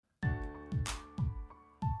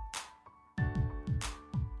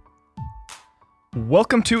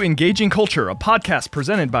Welcome to Engaging Culture, a podcast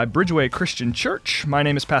presented by Bridgeway Christian Church. My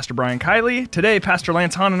name is Pastor Brian Kiley. Today, Pastor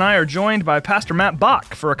Lance Hahn and I are joined by Pastor Matt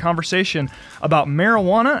Bach for a conversation about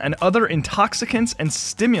marijuana and other intoxicants and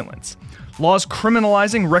stimulants. Laws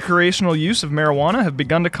criminalizing recreational use of marijuana have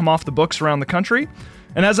begun to come off the books around the country.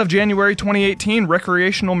 And as of January 2018,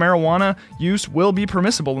 recreational marijuana use will be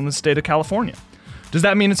permissible in the state of California. Does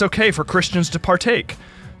that mean it's okay for Christians to partake?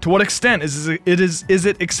 To what extent is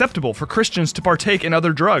it acceptable for Christians to partake in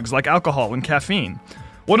other drugs like alcohol and caffeine?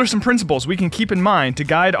 What are some principles we can keep in mind to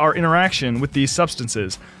guide our interaction with these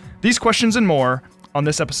substances? These questions and more on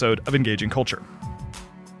this episode of Engaging Culture.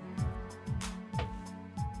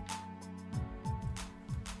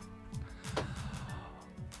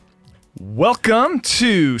 Welcome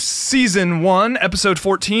to Season 1, Episode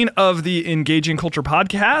 14 of the Engaging Culture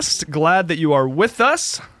podcast. Glad that you are with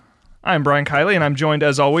us. I'm Brian Kiley, and I'm joined,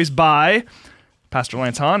 as always, by Pastor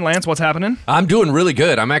Lance Hahn. Lance, what's happening? I'm doing really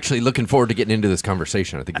good. I'm actually looking forward to getting into this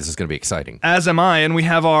conversation. I think this is going to be exciting. As am I, and we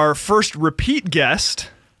have our first repeat guest.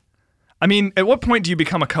 I mean, at what point do you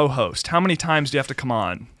become a co-host? How many times do you have to come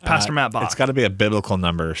on? Pastor Matt Bach. It's got to be a biblical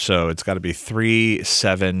number, so it's got to be 3,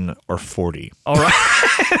 7, or 40. All right.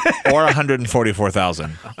 Or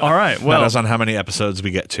 144,000. All right. Well, depends on how many episodes we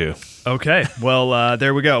get to. Okay. Well,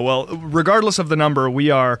 there we go. Well, regardless of the number, we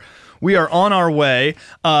are on our way.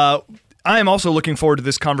 I am also looking forward to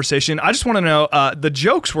this conversation. I just want to know, the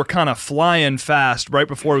jokes were kind of flying fast right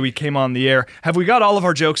before we came on the air. Have we got all of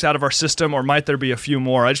our jokes out of our system, or might there be a few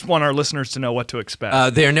more? I just want our listeners to know what to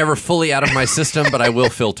expect. They're never fully out of my system, but I will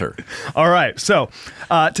filter. All right. So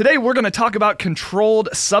today we're going to talk about controlled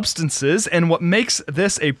substances, and what makes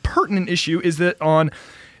this a pertinent issue is that on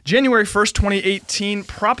January 1st, 2018,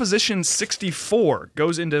 Proposition 64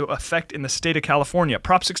 goes into effect in the state of California.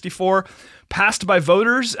 Prop 64 passed by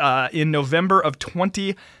voters in November of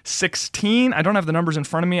 2016. I don't have the numbers in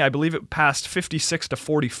front of me. I believe it passed 56 to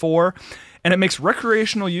 44. And it makes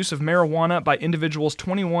recreational use of marijuana by individuals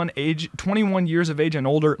 21 years of age and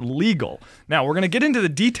older legal. Now, we're going to get into the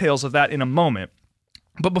details of that in a moment.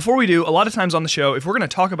 But before we do, a lot of times on the show, if we're going to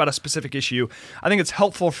talk about a specific issue, I think it's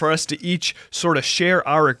helpful for us to each sort of share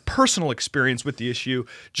our personal experience with the issue,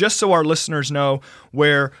 just so our listeners know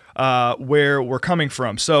where we're coming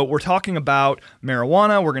from. So we're talking about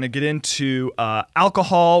marijuana. We're going to get into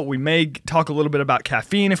alcohol. We may talk a little bit about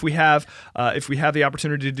caffeine if we have the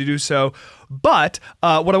opportunity to do so. But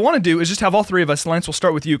what I want to do is just have all three of us. Lance, we'll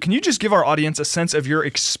start with you. Can you just give our audience a sense of your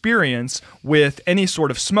experience with any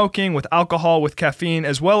sort of smoking, with alcohol, with caffeine,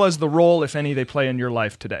 as well as the role, if any, they play in your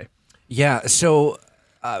life today? Yeah, so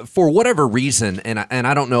for whatever reason, and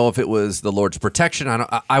I don't know if it was the Lord's protection,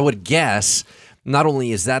 I would guess not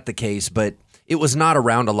only is that the case, but it was not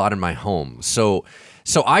around a lot in my home. So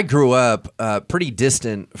I grew up pretty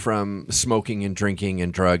distant from smoking and drinking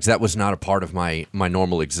and drugs. That was not a part of my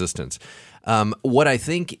normal existence. What I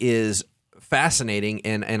think is fascinating,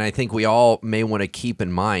 and I think we all may want to keep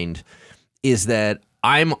in mind, is that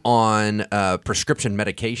I'm on prescription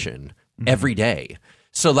medication every day.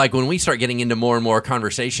 So like when we start getting into more and more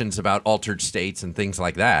conversations about altered states and things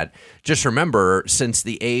like that, just remember, since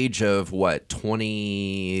the age of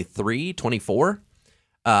 23, 24,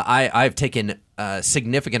 I've taken a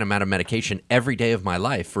significant amount of medication every day of my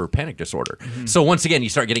life for panic disorder. Mm-hmm. So once again, you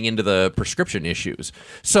start getting into the prescription issues.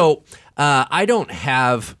 So I don't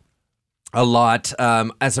have a lot.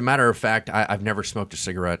 As a matter of fact, I've never smoked a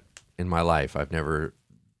cigarette in my life. I've never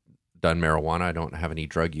done marijuana. I don't have any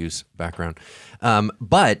drug use background.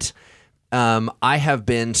 But I have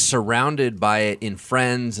been surrounded by it in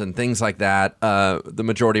friends and things like that the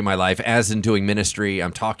majority of my life. As in doing ministry,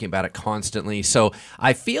 I'm talking about it constantly. So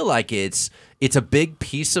I feel like it's a big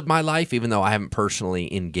piece of my life, even though I haven't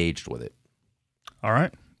personally engaged with it. All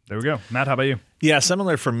right. There we go. Matt, how about you? Yeah,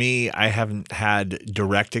 similar for me. I haven't had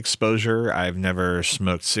direct exposure. I've never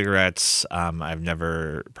smoked cigarettes. I've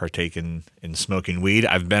never partaken in smoking weed.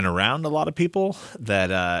 I've been around a lot of people that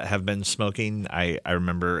have been smoking. I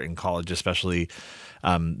remember in college especially,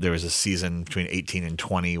 there was a season between 18 and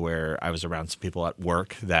 20 where I was around some people at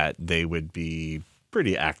work that they would be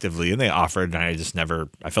pretty actively, and they offered, and I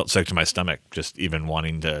felt sick to my stomach just even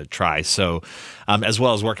wanting to try. So, as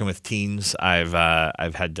well as working with teens, I've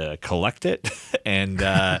had to collect it and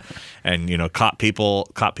caught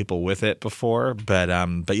people with it before, but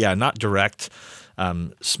yeah, not direct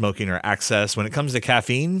smoking or access. When it comes to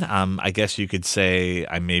caffeine, I guess you could say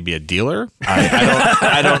I may be a dealer.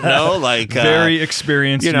 I don't know. Like very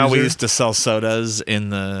experienced. We user. used to sell sodas in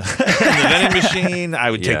the vending machine.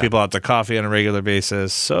 I would take people out to coffee on a regular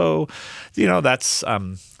basis. So, that's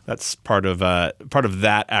that's part of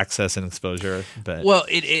that access and exposure. But Well,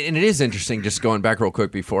 and it is interesting, just going back real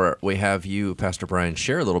quick before we have you, Pastor Brian,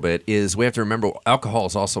 share a little bit, is we have to remember alcohol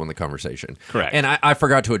is also in the conversation. Correct. And I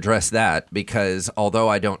forgot to address that because although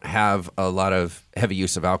I don't have a lot of heavy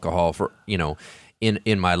use of alcohol for,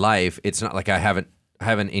 in my life, it's not like I haven't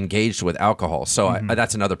engaged with alcohol. So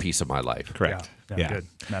that's another piece of my life. correct. Yeah, good.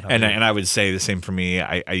 Matt, how And about you? I would say the same for me.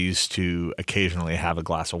 I used to occasionally have a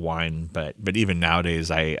glass of wine, but even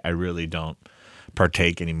nowadays I really don't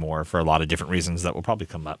partake anymore for a lot of different reasons that will probably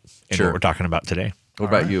come up in Sure. what we're talking about today. What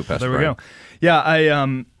about you, Pastor There we Brian? go.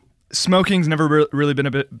 Yeah, smoking's never really been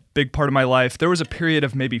a big part of my life. There was a period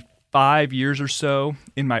of maybe 5 years or so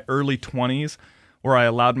in my early 20s where I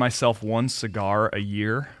allowed myself one cigar a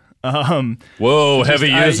year. Whoa, heavy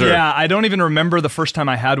user. I don't even remember the first time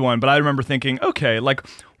I had one, but I remember thinking, okay, like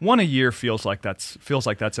one a year feels like that's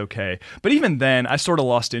okay. But even then, I sort of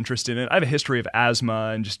lost interest in it. I have a history of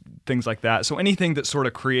asthma and just things like that. So anything that sort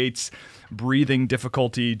of creates breathing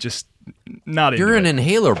difficulty, just not into You're an it.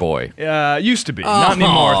 inhaler boy. Used to be, not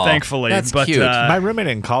anymore, thankfully. that's but cute. My roommate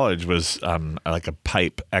in college was like a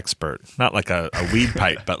pipe expert, not like a weed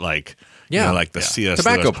pipe, but like like the C.S.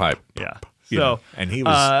 Tobacco Lewis pipe. yeah. you So know, and he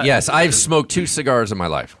was Yes, I've smoked 2 cigars in my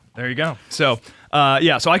life. there you go. So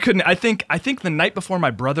so I couldn't. I think the night before my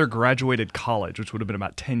brother graduated college, which would have been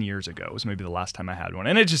about 10 years ago, was maybe the last time I had one,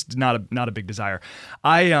 and it's just not a big desire.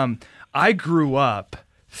 I grew up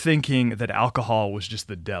thinking that alcohol was just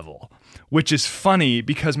the devil, which is funny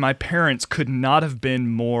because my parents could not have been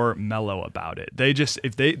more mellow about it.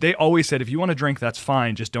 They always said, if you want to drink, that's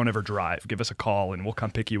fine. Just don't ever drive. Give us a call and we'll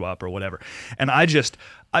come pick you up or whatever. And I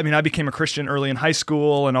became a Christian early in high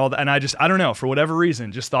school and all that. And I don't know, for whatever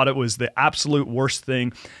reason, just thought it was the absolute worst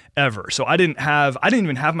thing ever. So I didn't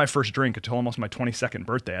even have my first drink until almost my 22nd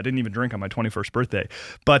birthday. I didn't even drink on my 21st birthday.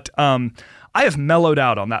 But I have mellowed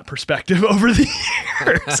out on that perspective over the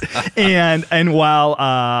years. and while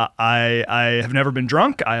I have never been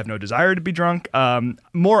drunk, I have no desire to be drunk.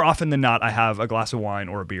 More often than not, I have a glass of wine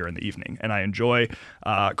or a beer in the evening, and I enjoy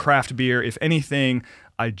craft beer. If anything,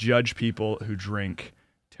 I judge people who drink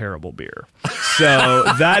terrible beer. So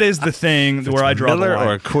that is the thing where I draw Miller the line.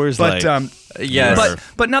 or Coors But Light. Yes.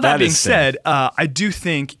 but now that That being is sin. said, I do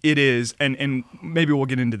think it is, and maybe we'll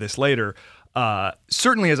get into this later.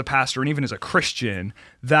 Certainly as a pastor and even as a Christian,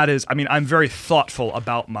 that is, I'm very thoughtful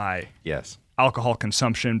about my Yes. alcohol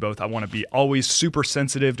consumption. Both, I want to be always super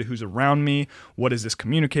sensitive to who's around me. What is this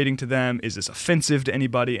communicating to them? Is this offensive to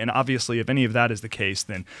anybody? And obviously, if any of that is the case,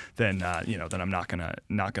 then I'm not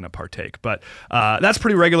gonna partake. But that's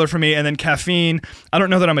pretty regular for me. And then caffeine. I don't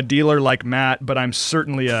know that I'm a dealer like Matt, but I'm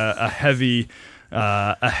certainly a heavy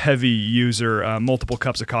user, multiple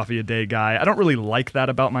cups of coffee a day guy. I don't really like that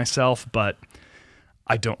about myself, but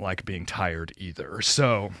I don't like being tired either.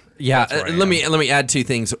 So Yeah, that's where I let am. me add 2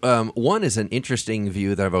 things. One is an interesting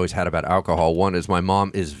view that I've always had about alcohol. One is my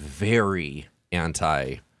mom is very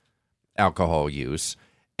anti-alcohol use,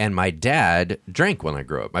 and my dad drank when I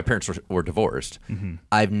grew up. My parents were divorced. Mm-hmm.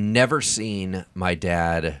 I've never seen my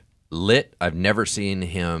dad lit. I've never seen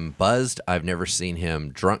him buzzed. I've never seen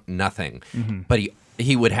him drunk. Nothing. Mm-hmm. But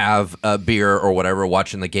he would have a beer or whatever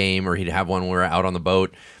watching the game, or he'd have one when we were out on the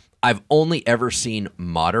boat. I've only ever seen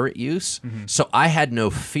moderate use, so I had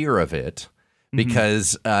no fear of it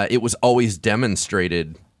because it was always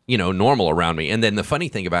demonstrated, normal around me. And then the funny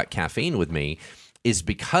thing about caffeine with me is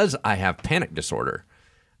because I have panic disorder,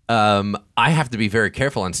 I have to be very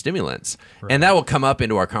careful on stimulants. Right. And that will come up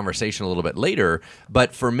into our conversation a little bit later.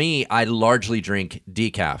 But for me, I largely drink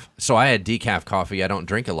decaf. So I had decaf coffee. I don't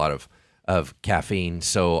drink a lot of caffeine,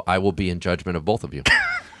 so I will be in judgment of both of you.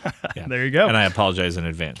 Yeah. There you go. And I apologize in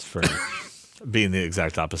advance for being the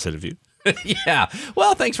exact opposite of you. Yeah.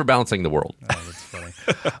 Well, thanks for balancing the world. That's funny.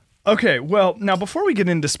 Okay, well, now before we get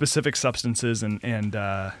into specific substances and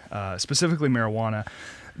specifically marijuana,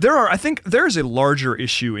 I think there's a larger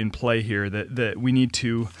issue in play here that we need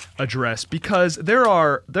to address, because there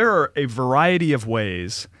are a variety of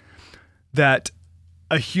ways that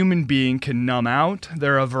a human being can numb out.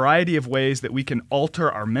 There are a variety of ways that we can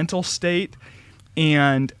alter our mental state,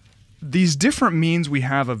 and these different means we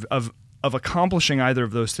have of accomplishing either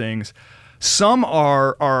of those things, some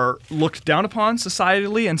are looked down upon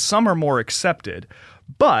societally and some are more accepted.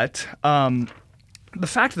 But the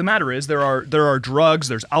fact of the matter is there are drugs,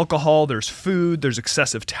 there's alcohol, there's food, there's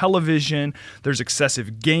excessive television, there's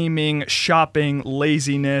excessive gaming, shopping,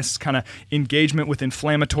 laziness, kind of engagement with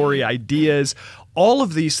inflammatory ideas. All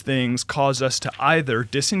of these things cause us to either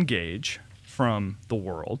disengage from the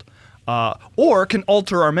world, or can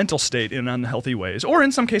alter our mental state in unhealthy ways, or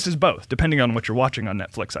in some cases both, depending on what you're watching on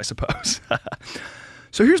Netflix, I suppose.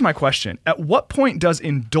 So here's my question. At what point does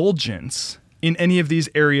indulgence in any of these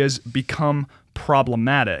areas become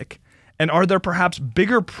problematic? And are there perhaps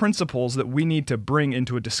bigger principles that we need to bring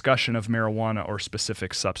into a discussion of marijuana or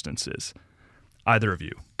specific substances? Either of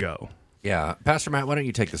you, go. Yeah. Pastor Matt, why don't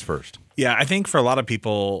you take this first? Yeah, I think for a lot of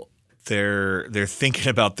people, they're thinking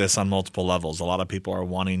about this on multiple levels. A lot of people are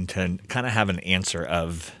wanting to kind of have an answer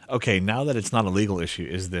of, okay, now that it's not a legal issue,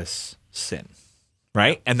 is this sin?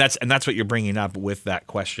 Right? And that's what you're bringing up with that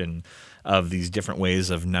question of these different ways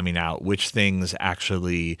of numbing out, which things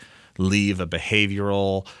actually leave a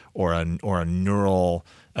behavioral or a neural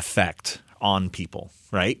effect on people,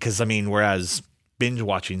 right? Because, I mean, whereas binge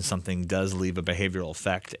watching something does leave a behavioral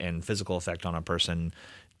effect and physical effect on a person,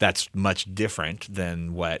 that's much different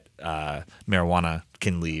than what marijuana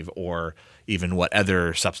can leave, or even what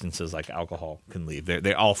other substances like alcohol can leave.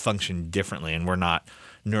 They all function differently, and we're not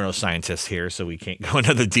neuroscientists here, so we can't go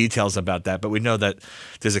into the details about that, but we know that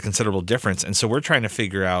there's a considerable difference. And so we're trying to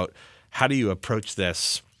figure out, how do you approach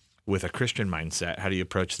this with a Christian mindset? How do you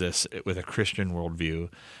approach this with a Christian worldview?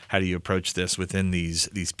 How do you approach this within these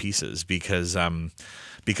pieces? Because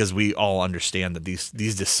we all understand that these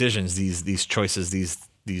decisions, these choices,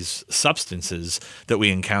 these substances that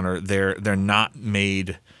we encounter, they're not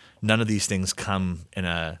made. None of these things come in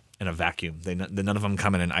a vacuum. None of them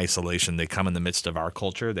come in isolation. They come in the midst of our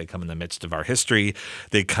culture. They come in the midst of our history.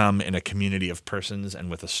 They come in a community of persons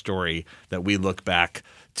and with a story that we look back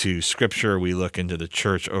to Scripture. We look into the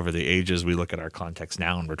church over the ages. We look at our context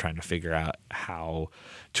now, and we're trying to figure out how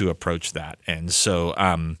to approach that. And so,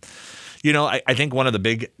 I think one of the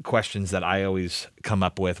big questions that I always come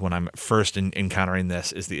up with when I'm first encountering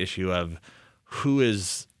this is the issue of who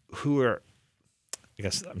are, I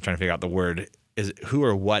guess I'm trying to figure out the word, is who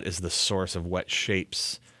or what is the source of what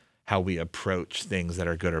shapes how we approach things that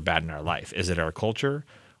are good or bad in our life? Is it our culture,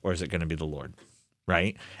 or is it going to be the Lord?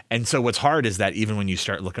 Right? And so what's hard is that even when you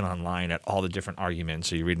start looking online at all the different arguments,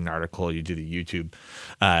 so you read an article, you do the YouTube,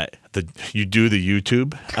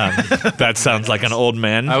 that sounds like an old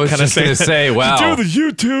man. I was just going to say, wow. You do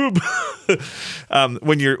the YouTube.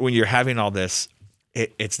 When you're having all this,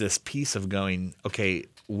 it's this piece of going, okay,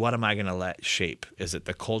 what am I going to let shape? Is it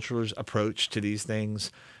the culture's approach to these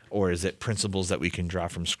things, or is it principles that we can draw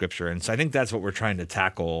from Scripture? And so I think that's what we're trying to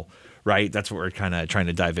tackle, right? That's what we're kind of trying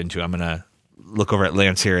to dive into. I'm going to look over at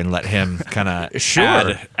Lance here and let him kind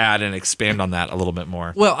of add and expand on that a little bit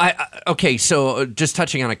more. Well, okay, so just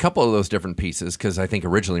touching on a couple of those different pieces, because I think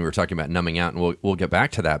originally we were talking about numbing out, and we'll get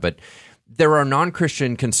back to that, but there are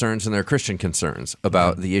non-Christian concerns and there are Christian concerns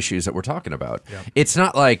about the issues that we're talking about. Yeah. It's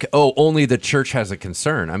not like, only the church has a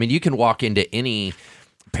concern. I mean, you can walk into any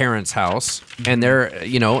parent's house and they're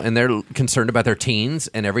concerned about their teens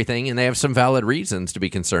and everything, and they have some valid reasons to be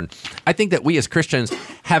concerned. I think that we as Christians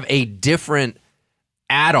have a different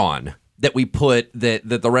add-on that we put that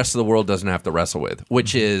the rest of the world doesn't have to wrestle with,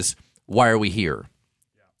 which is, why are we here?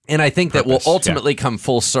 And I think that we'll ultimately come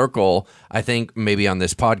full circle, I think, maybe on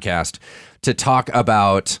this podcast, to talk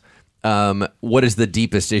about what is the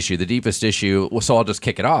deepest issue. The deepest issue, so I'll just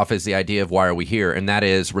kick it off, is the idea of why are we here, and that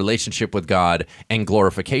is relationship with God and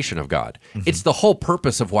glorification of God. Mm-hmm. It's the whole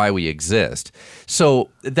purpose of why we exist. So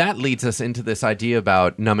that leads us into this idea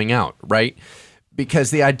about numbing out, right?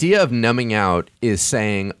 Because the idea of numbing out is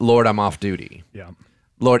saying, Lord, I'm off duty. Yeah.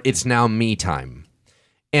 Lord, it's now me time.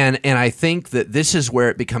 And I think that this is where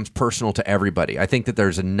it becomes personal to everybody. I think that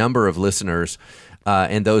there's a number of listeners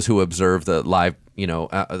and those who observe the live,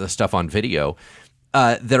 the stuff on video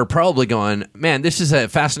that are probably going, man, this is a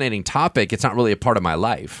fascinating topic. It's not really a part of my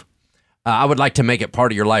life. I would like to make it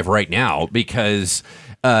part of your life right now because,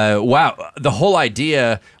 wow, the whole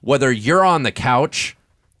idea, whether you're on the couch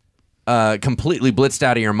completely blitzed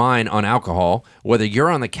out of your mind on alcohol, whether you're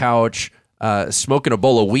on the couch smoking a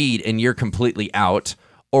bowl of weed and you're completely out,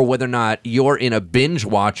 or whether or not you're in a binge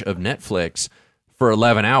watch of Netflix for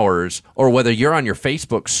 11 hours, or whether you're on your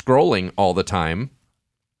Facebook scrolling all the time,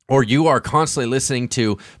 or you are constantly listening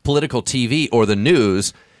to political TV or the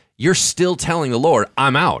news, you're still telling the Lord,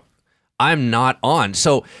 I'm out. I'm not on.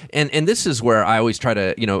 So, and this is where I always try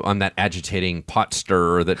to, I'm that agitating pot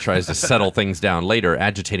stirrer that tries to settle things down later,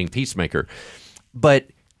 agitating peacemaker. But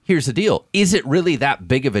here's the deal. Is it really that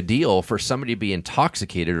big of a deal for somebody to be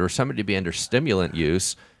intoxicated or somebody to be under stimulant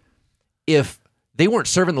use if they weren't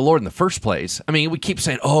serving the Lord in the first place? I mean, we keep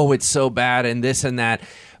saying, oh, it's so bad and this and that.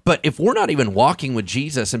 But if we're not even walking with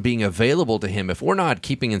Jesus and being available to Him, if we're not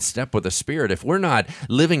keeping in step with the Spirit, if we're not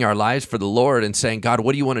living our lives for the Lord and saying, God,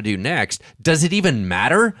 what do you want to do next? Does it even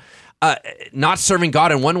matter? not serving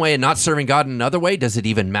God in one way and not serving God in another way, does it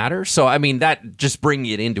even matter? So, I mean, that just brings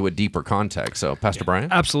it into a deeper context. So, Pastor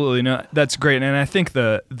Brian? Absolutely. No, that's great. And I think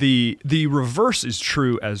the reverse is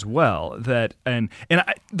true as well. That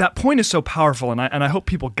that point is so powerful, and I hope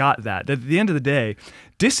people got that at the end of the day,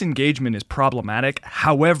 disengagement is problematic.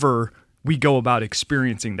 However, we go about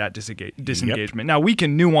experiencing that disengagement. Yep. Now, we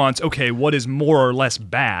can nuance, okay, what is more or less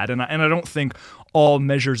bad, and I don't think all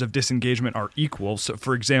measures of disengagement are equal. So,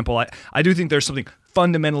 for example, I do think there's something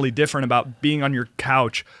fundamentally different about being on your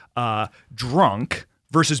couch drunk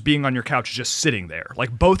versus being on your couch just sitting there.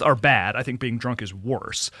 Like, both are bad. I think being drunk is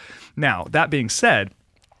worse. Now, that being said,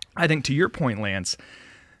 I think to your point, Lance,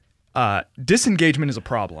 disengagement is a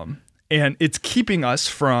problem, and it's keeping us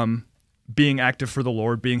from being active for the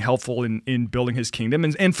Lord, being helpful in building his kingdom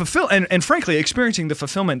and fulfill and frankly experiencing the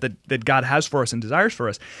fulfillment that God has for us and desires for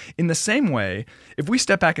us. In the same way, if we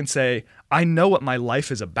step back and say, I know what my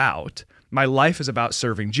life is about. My life is about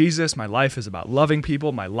serving Jesus. My life is about loving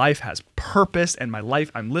people. My life has purpose, and my life,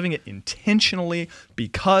 I'm living it intentionally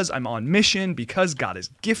because I'm on mission, because God has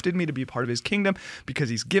gifted me to be part of his kingdom, because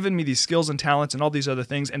he's given me these skills and talents and all these other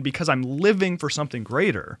things, and because I'm living for something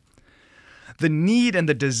greater. The need and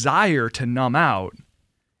the desire to numb out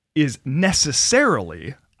is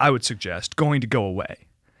necessarily, I would suggest, going to go away,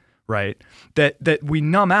 right? That we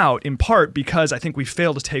numb out in part because I think we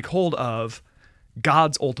fail to take hold of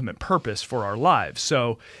God's ultimate purpose for our lives.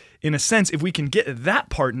 So, in a sense, if we can get that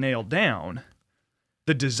part nailed down,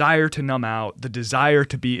 the desire to numb out, the desire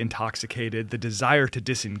to be intoxicated, the desire to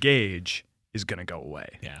disengage is going to go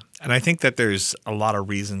away. Yeah. And I think that there's a lot of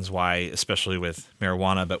reasons why, especially with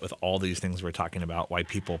marijuana, but with all these things we're talking about, why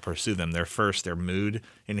people pursue them. They're mood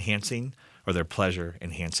enhancing or they're pleasure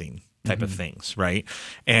enhancing type of things, right?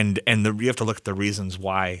 And you have to look at the reasons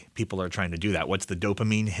why people are trying to do that. What's the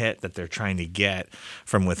dopamine hit that they're trying to get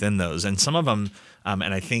from within those? And some of them, and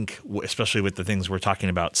I think especially with the things we're talking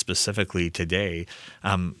about specifically today,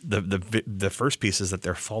 the first piece is that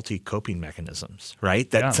they're faulty coping mechanisms, right?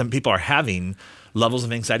 That some people are having levels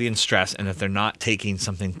of anxiety and stress, and if they're not taking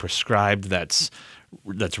something prescribed that's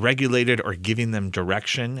regulated or giving them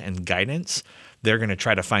direction and guidance, they're going to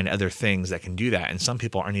try to find other things that can do that. And some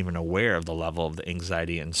people aren't even aware of the level of the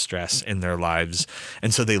anxiety and stress in their lives.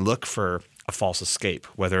 And so they look for a false escape,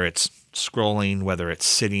 whether it's scrolling, whether it's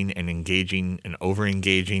sitting and engaging and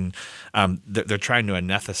over-engaging. They're trying to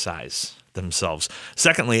anesthetize themselves.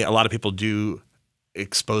 Secondly, a lot of people do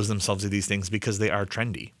expose themselves to these things because they are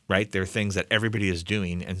trendy, right? They're things that everybody is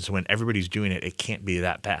doing. And so when everybody's doing it, it can't be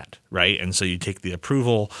that bad, right? And so you take the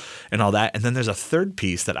approval and all that. And then there's a third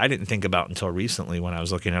piece that I didn't think about until recently when I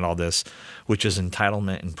was looking at all this, which is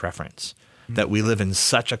entitlement and preference. Mm-hmm. That we live in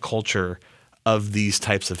such a culture of these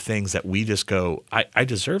types of things that we just go, I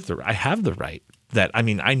have the right.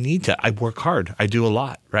 I work hard. I do a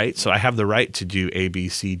lot, right? So I have the right to do A, B,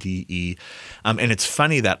 C, D, E. And it's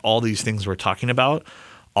funny that all these things we're talking about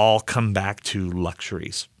all come back to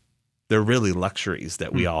luxuries. They're really luxuries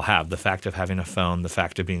that we all have. The fact of having a phone, the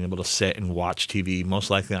fact of being able to sit and watch TV, most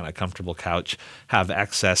likely on a comfortable couch, have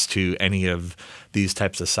access to any of these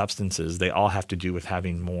types of substances, they all have to do with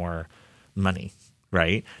having more money,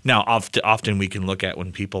 right? Now, often we can look at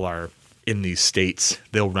when people are in these states,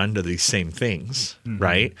 they'll run to these same things,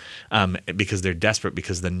 right? Because they're desperate,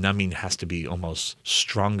 because the numbing has to be almost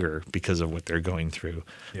stronger because of what they're going through.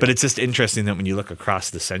 Yeah. But it's just interesting that when you look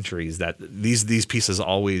across the centuries, that these pieces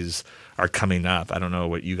always are coming up. I don't know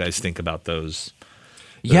what you guys think about those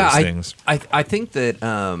things. I think that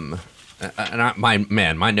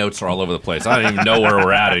my notes are all over the place. I don't even know where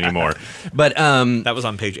we're at anymore. But that was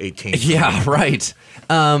on page 18. Yeah, right.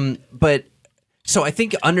 So I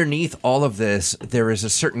think underneath all of this, there is a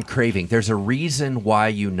certain craving. There's a reason why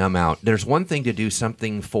you numb out. There's one thing to do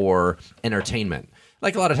something for entertainment.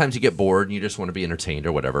 Like a lot of times you get bored and you just want to be entertained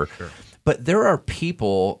or whatever. Sure. But there are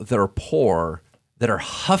people that are poor that are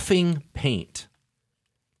huffing paint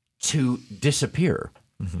to disappear.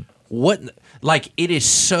 Mm-hmm. It is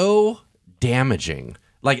so damaging.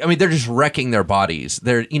 They're just wrecking their bodies.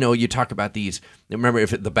 You talk about these. Remember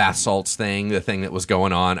the bath salts thing, the thing that was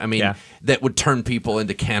going on. That would turn people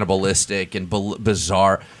into cannibalistic and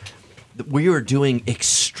bizarre. We are doing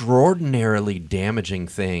extraordinarily damaging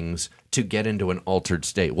things to get into an altered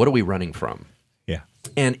state. What are we running from? Yeah.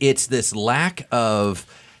 And it's this lack of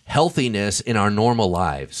healthiness in our normal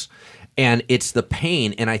lives. And it's the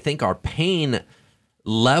pain. And I think our pain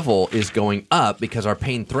level is going up because our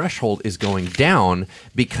pain threshold is going down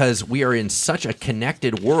because we are in such a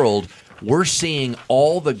connected world. We're seeing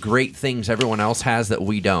all the great things everyone else has that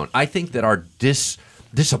we don't. I think that our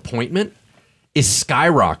disappointment is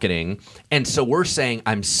skyrocketing. And so we're saying,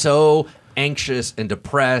 I'm so anxious and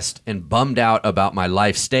depressed and bummed out about my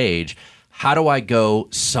life stage. How do I go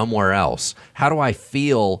somewhere else? How do I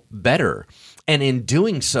feel better? And in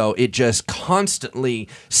doing so, it just constantly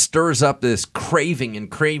stirs up this craving and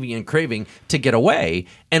craving and craving to get away.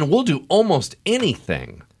 And we'll do almost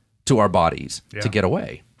anything to our bodies to get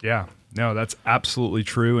away. Yeah, no, that's absolutely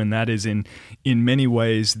true. And that is in many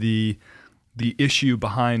ways the issue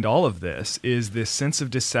behind all of this is this sense of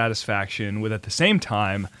dissatisfaction with, at the same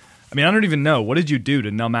time, I mean, I don't even know, what did you do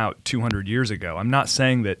to numb out 200 years ago? I'm not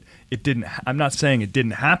saying that it didn't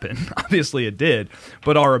happen. Obviously it did.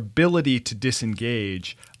 But our ability to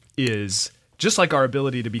disengage is just like our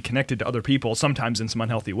ability to be connected to other people, sometimes in some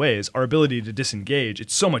unhealthy ways. Our ability to disengage,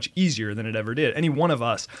 it's so much easier than it ever did. Any one of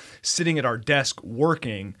us sitting at our desk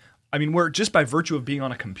working, I mean, we're just by virtue of being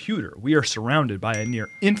on a computer, we are surrounded by a near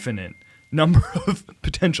infinite number of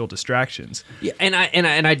potential distractions. Yeah, and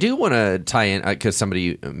I do want to tie in because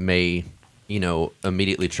somebody may,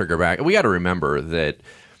 immediately trigger back. We got to remember that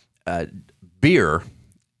beer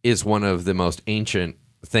is one of the most ancient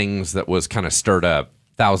things that was kind of stirred up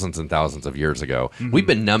thousands and thousands of years ago. Mm-hmm. We've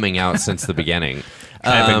been numbing out since the beginning.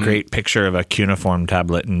 I have a great picture of a cuneiform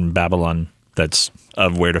tablet in Babylon that's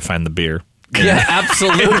of where to find the beer. Yeah,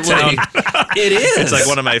 absolutely. It is. It's like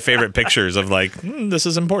one of my favorite pictures of this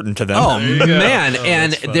is important to them. Oh, man.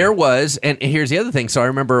 And there was, and here's the other thing. So I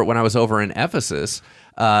remember when I was over in Ephesus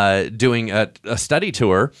doing a study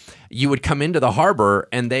tour, you would come into the harbor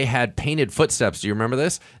and they had painted footsteps. Do you remember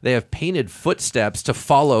this? They have painted footsteps to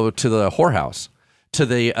follow to the whorehouse, to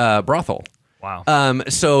the brothel. Wow.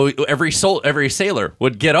 So every sailor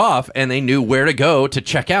would get off and they knew where to go to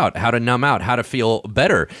check out, how to numb out, how to feel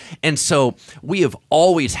better. And so we have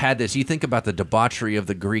always had this. You think about the debauchery of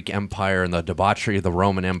the Greek Empire and the debauchery of the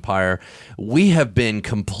Roman Empire. We have been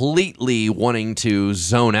completely wanting to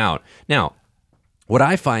zone out. Now, what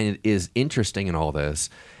I find is interesting in all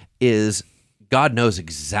this is God knows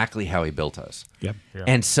exactly how he built us. Yep. Yeah.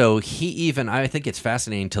 And so I think it's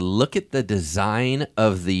fascinating to look at the design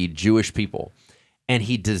of the Jewish people. And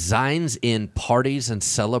he designs in parties and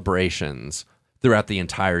celebrations throughout the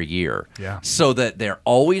entire year. Yeah. So that they're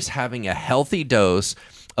always having a healthy dose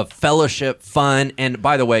of fellowship, fun. And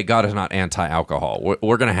by the way, God is not anti-alcohol.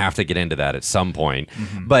 We're going to have to get into that at some point.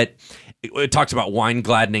 Mm-hmm. But it talks about wine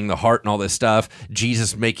gladdening the heart and all this stuff.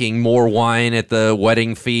 Jesus making more wine at the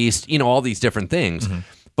wedding feast, all these different things. Mm-hmm.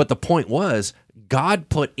 But the point was, God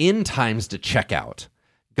put in times to check out.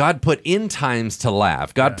 God put in times to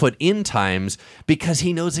laugh. God put in times because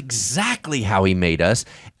he knows exactly how he made us.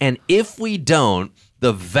 And if we don't,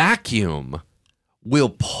 the vacuum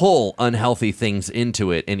will pull unhealthy things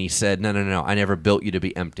into it. And he said, no, I never built you to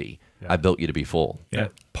be empty. I built you to be full. Yeah.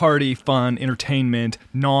 Party, fun, entertainment,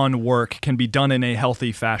 non-work can be done in a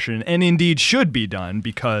healthy fashion, and indeed should be done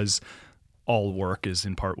because all work is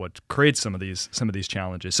in part what creates some of these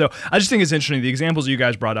challenges. So I just think it's interesting, the examples you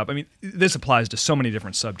guys brought up. I mean, this applies to so many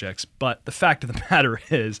different subjects, but the fact of the matter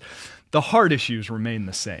is the heart issues remain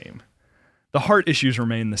the same. The heart issues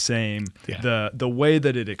remain the same. Yeah. The way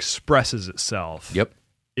that it expresses itself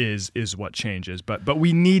is what changes. But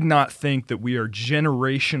we need not think that we are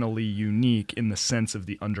generationally unique in the sense of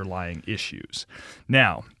the underlying issues.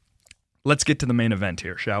 Now, let's get to the main event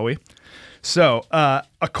here, shall we? So,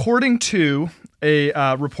 according to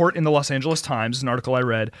a report in the Los Angeles Times, an article I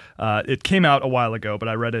read, it came out a while ago, but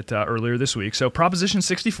I read it earlier this week. So, Proposition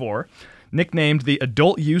 64, nicknamed the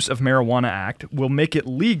Adult Use of Marijuana Act, will make it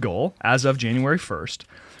legal as of January 1st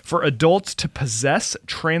for adults to possess,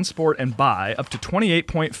 transport, and buy up to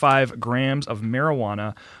 28.5 grams of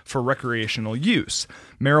marijuana for recreational use.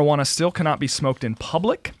 Marijuana still cannot be smoked in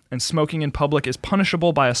public, and smoking in public is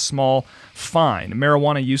punishable by a small fine.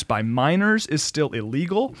 Marijuana use by minors is still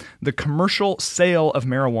illegal. The commercial sale of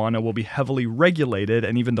marijuana will be heavily regulated,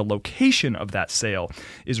 and even the location of that sale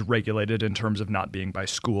is regulated in terms of not being by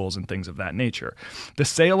schools and things of that nature. The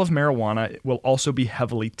sale of marijuana will also be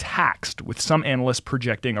heavily taxed, with some analysts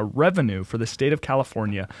projecting a revenue for the state of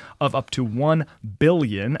California of up to $1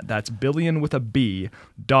 billion, that's billion with a B,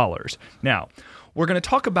 dollars. Now, we're going to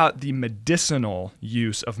talk about the medicinal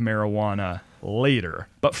use of marijuana later,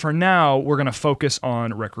 but for now, we're going to focus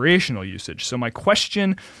on recreational usage. So my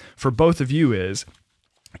question for both of you is,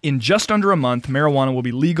 in just under a month, marijuana will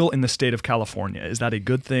be legal in the state of California. Is that a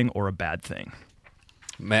good thing or a bad thing?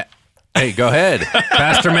 Matt, hey, go ahead.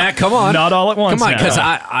 Pastor Matt, come on. Not all at once. Come on, because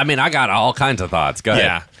I got all kinds of thoughts. Go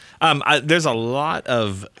ahead. There's a lot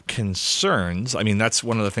of concerns. I mean, that's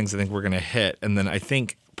one of the things I think we're going to hit. And then I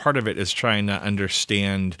think part of it is trying to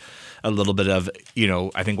understand a little bit of,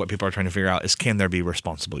 I think what people are trying to figure out is, can there be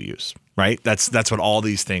responsible use, right? That's what all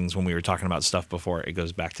these things, when we were talking about stuff before, it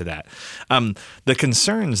goes back to that. The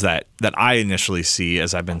concerns that I initially see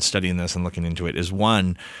as I've been studying this and looking into it is,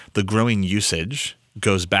 one, the growing usage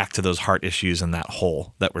goes back to those heart issues and that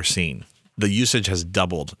hole that we're seeing. The usage has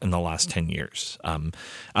doubled in the last 10 years.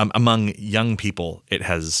 Among young people, it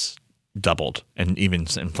has doubled, and even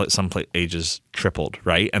in some ages tripled,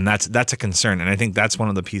 right? And that's a concern. And I think that's one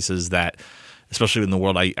of the pieces that, especially in the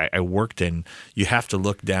world I worked in, you have to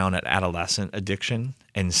look down at adolescent addiction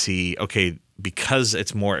and see, okay, because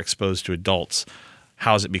it's more exposed to adults,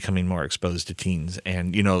 how is it becoming more exposed to teens?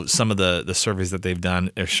 And, some of the surveys that they've done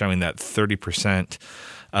are showing that 30 to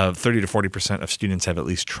 40% of students have at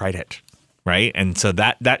least tried it, right? And so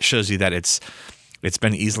that shows you that it's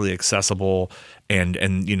been easily accessible, and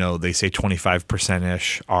they say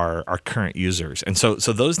 25%-ish are current users. And so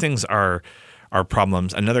those things are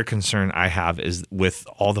problems. Another concern I have is with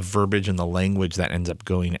all the verbiage and the language that ends up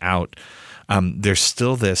going out, there's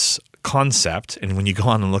still this concept, and when you go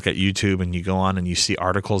on and look at YouTube and you go on and you see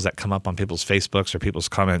articles that come up on people's Facebooks or people's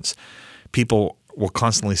comments, people will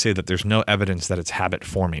constantly say that there's no evidence that it's habit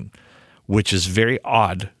forming, which is very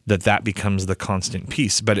odd that becomes the constant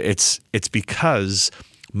piece. But it's because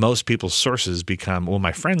most people's sources become, well,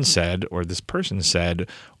 my friend said, or this person said,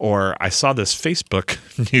 or I saw this Facebook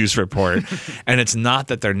news report. And it's not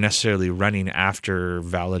that they're necessarily running after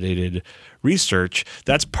validated research.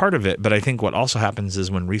 That's part of it. But I think what also happens is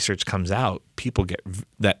when research comes out, people get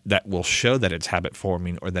that will show that it's habit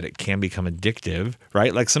forming or that it can become addictive,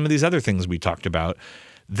 right? Like some of these other things we talked about.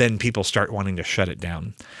 Then people start wanting to shut it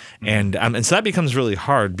down. And so that becomes really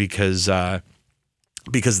hard because the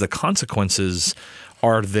consequences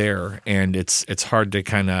are there, and it's hard to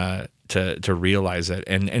kind of to realize it.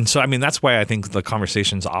 And so, I mean, that's why I think the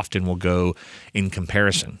conversations often will go in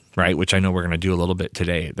comparison, right? Which I know we're going to do a little bit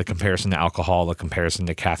today, the comparison to alcohol, the comparison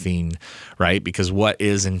to caffeine, right? Because what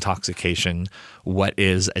is intoxication? What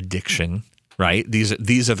is addiction, right?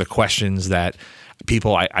 These are the questions that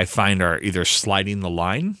people I find are either sliding the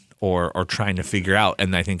line or trying to figure out.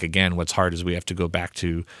 And I think, again, what's hard is we have to go back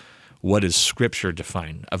to, what does Scripture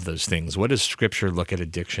define of those things? What does Scripture look at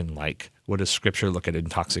addiction like? What does Scripture look at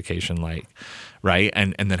intoxication like, right?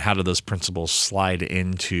 And then how do those principles slide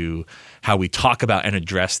into how we talk about and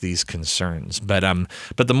address these concerns? But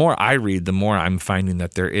the more I read, the more I'm finding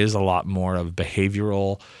that there is a lot more of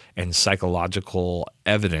behavioral and psychological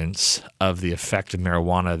evidence of the effect of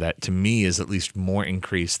marijuana that, to me, is at least more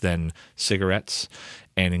increased than cigarettes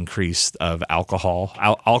and increase of alcohol.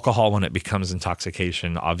 Alcohol, when it becomes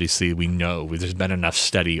intoxication, obviously we know there's been enough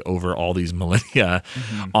study over all these millennia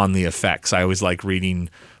on the effects. I always like reading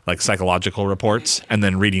like psychological reports and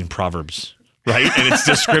then reading Proverbs, right? And it's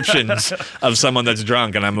descriptions of someone that's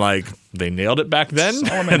drunk, and I'm like, they nailed it back then,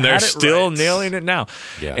 Solomon and they're had it still right. nailing it now.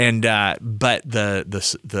 Yeah. And but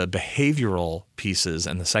the behavioral pieces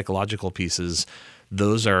and the psychological pieces,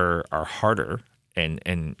 those are harder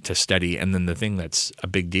and to study. And then the thing that's a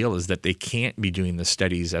big deal is that they can't be doing the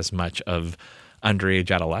studies as much of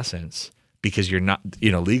underage adolescents, because you're not,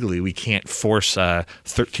 legally we can't force a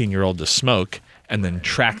 13-year-old to smoke and then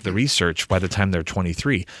track the research by the time they're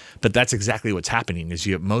 23. But that's exactly what's happening is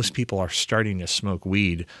most people are starting to smoke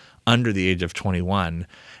weed under the age of 21,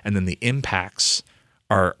 and then the impacts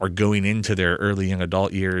are going into their early young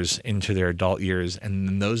adult years, into their adult years, and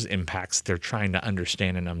then those impacts they're trying to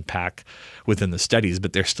understand and unpack within the studies,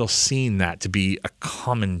 but they're still seeing that to be a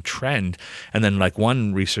common trend. And then, like,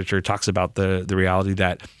 one researcher talks about the reality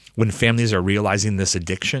that when families are realizing this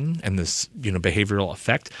addiction and this behavioral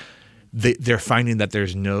effect, they're finding that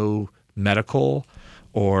there's no medical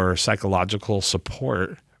or psychological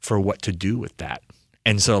support for what to do with that.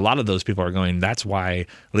 And so a lot of those people are going, that's why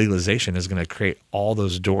legalization is going to create all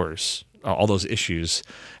those doors, all those issues,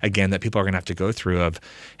 again, that people are going to have to go through of,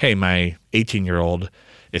 hey, my 18-year-old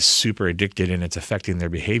is super addicted and it's affecting their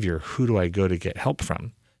behavior. Who do I go to get help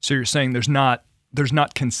from? So you're saying there's not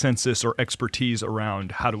consensus or expertise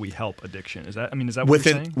around how do we help addiction? Is that what you're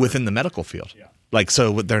saying? Within the medical field? Yeah. Like,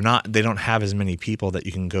 so they don't have as many people that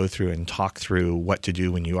you can go through and talk through what to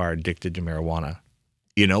do when you are addicted to marijuana.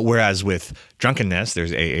 Whereas with drunkenness,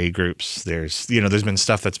 there's AA groups, there's been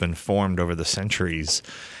stuff that's been formed over the centuries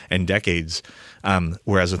and decades.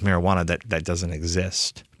 Whereas with marijuana, that doesn't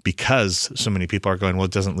exist because so many people are going, well,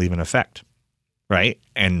 it doesn't leave an effect, right?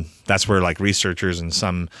 And that's where, like, researchers and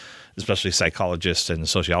some, especially psychologists and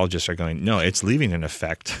sociologists, are going, no, it's leaving an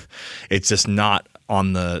effect. It's just not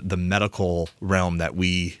on the medical realm that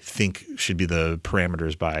we think should be the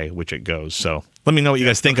parameters by which it goes. So let me know what you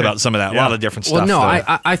guys think about some of that. A lot of different stuff. Well, no,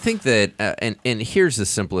 I think that, and here's the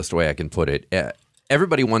simplest way I can put it.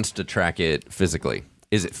 Everybody wants to track it physically.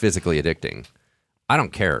 Is it physically addicting? I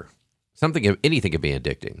don't care. Anything can be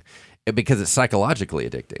addicting because it's psychologically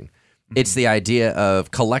addicting. It's the idea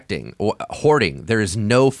of collecting or hoarding. There is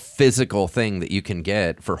no physical thing that you can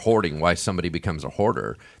get for hoarding why somebody becomes a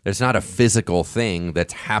hoarder. There's not a physical thing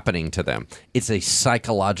that's happening to them. It's a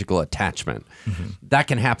psychological attachment. That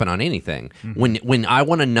can happen on anything. When I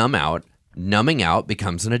want to numb out, numbing out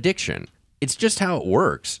becomes an addiction. It's just how it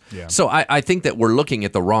works. Yeah. So I think that we're looking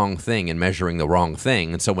at the wrong thing and measuring the wrong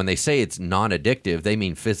thing. And so when they say it's non-addictive, they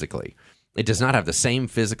mean physically. It does not have the same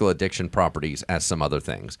physical addiction properties as some other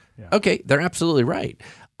things. Yeah. Okay, they're absolutely right.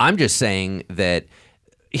 I'm just saying that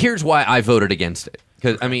here's why I voted against it.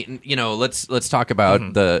 Because I mean, let's talk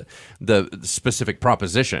about the specific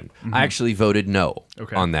proposition. I actually voted no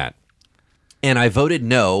on that, and I voted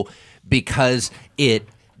no because it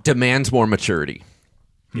demands more maturity.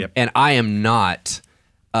 Yep. And I am not.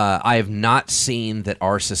 I have not seen that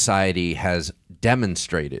our society has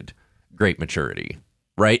demonstrated great maturity.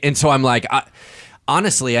 Right. And so I'm like,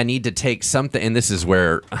 honestly, I need to take something. And this is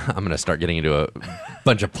where I'm going to start getting into a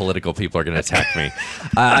bunch of political people are going to attack me.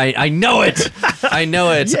 I know it. I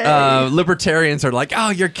know it. Libertarians are like, oh,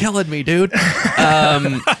 you're killing me, dude.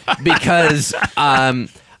 Because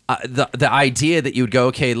the idea that you would go,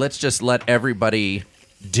 okay, let's just let everybody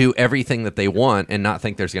do everything that they want and not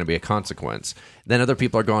think there's going to be a consequence. Then other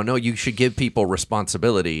people are going, no, you should give people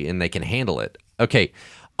responsibility and they can handle it. Okay.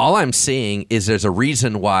 All I'm seeing is there's a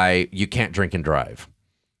reason why you can't drink and drive.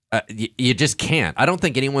 You just can't. I don't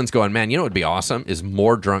think anyone's going, man, you know what would be awesome is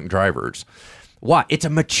more drunk drivers. Why? It's a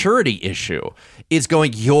maturity issue. It's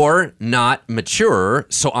going, you're not mature,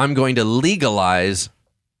 so I'm going to legalize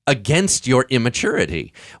against your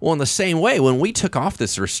immaturity. Well, in the same way, when we took off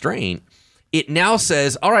this restraint, it now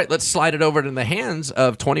says, all right, let's slide it over to the hands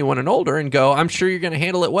of 21 and older and go, I'm sure you're going to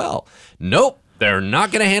handle it well. Nope, they're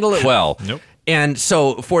not going to handle it well. Nope. And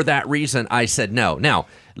so for that reason, I said no. Now,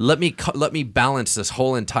 let me balance this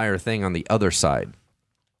whole entire thing on the other side.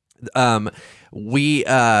 We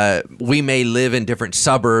may live in different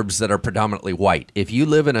suburbs that are predominantly white. If you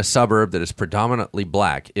live in a suburb that is predominantly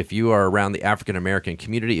black, if you are around the African-American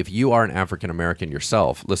community, if you are an African-American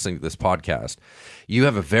yourself listening to this podcast, you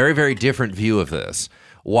have a very, very different view of this.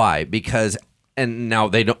 Why? Because and now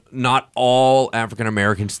they don't. Not all African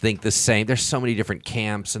Americans think the same. There's so many different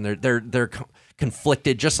camps, and they're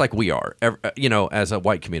conflicted, just like we are, as a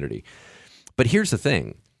white community. But here's the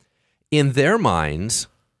thing: in their minds,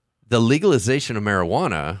 the legalization of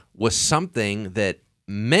marijuana was something that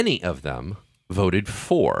many of them voted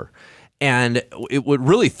for, and it would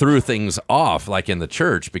really threw things off, like in the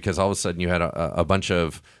church, because all of a sudden you had a bunch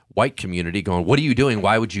of white community going, "What are you doing?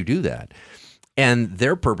 Why would you do that?" And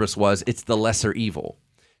their purpose was, it's the lesser evil.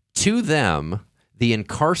 To them, the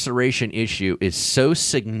incarceration issue is so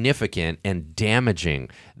significant and damaging.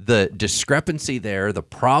 The discrepancy there, the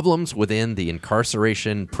problems within the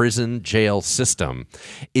incarceration, prison, jail system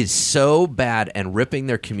is so bad and ripping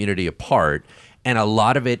their community apart, and a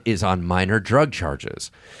lot of it is on minor drug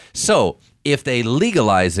charges. So if they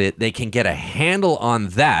legalize it, they can get a handle on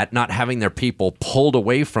that, not having their people pulled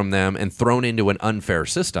away from them and thrown into an unfair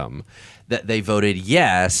system. That they voted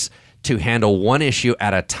yes to handle one issue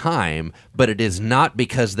at a time, but it is not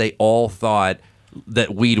because they all thought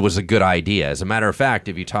that weed was a good idea. As a matter of fact,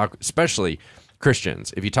 if you talk, especially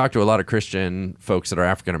Christians, if you talk to a lot of Christian folks that are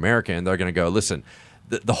African American, they're going to go, listen,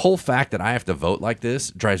 the whole fact that I have to vote like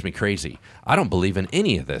this drives me crazy. I don't believe in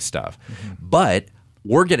any of this stuff. Mm-hmm. But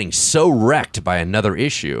we're getting so wrecked by another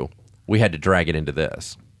issue, we had to drag it into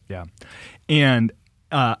this. Yeah. And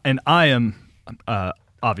I am...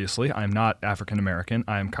 obviously, I'm not African American,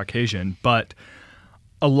 I am Caucasian, but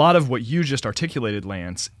a lot of what you just articulated,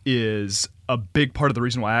 Lance, is a big part of the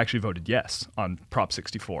reason why I actually voted yes on Prop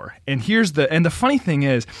 64. And the funny thing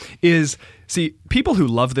is see, people who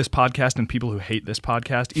love this podcast and people who hate this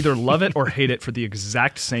podcast either love it or hate it for the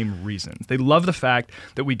exact same reason. They love the fact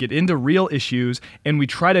that we get into real issues and we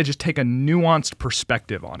try to just take a nuanced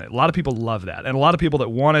perspective on it. A lot of people love that. And a lot of people that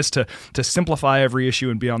want us to simplify every issue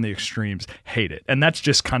and be on the extremes hate it. And that's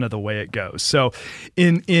just kind of the way it goes. So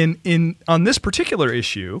on this particular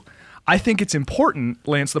issue, I think it's important,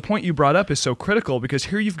 Lance, the point you brought up is so critical because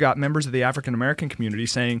here you've got members of the African American community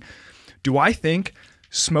saying, do I think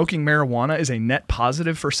smoking marijuana is a net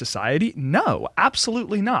positive for society? No,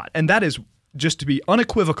 absolutely not. And that is just to be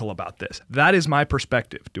unequivocal about this, that is my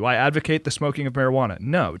perspective. Do I advocate the smoking of marijuana?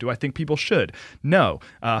 No. Do I think people should? No.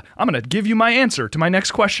 I'm going to give you my answer to my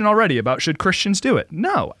next question already about should Christians do it?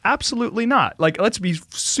 No, absolutely not. Like, let's be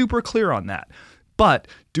super clear on that. But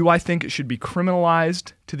do I think it should be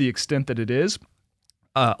criminalized to the extent that it is?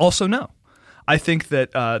 Also, no. I think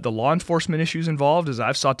that the law enforcement issues involved, as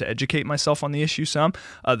I've sought to educate myself on the issue some,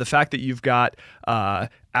 the fact that you've got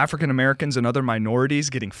African Americans and other minorities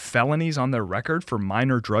getting felonies on their record for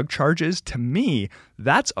minor drug charges, to me,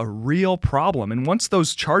 that's a real problem. And once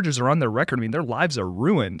those charges are on their record, I mean, their lives are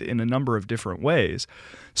ruined in a number of different ways.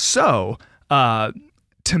 So, to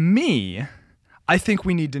me, I think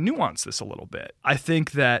we need to nuance this a little bit. I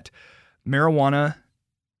think that marijuana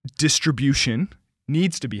distribution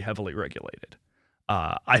needs to be heavily regulated.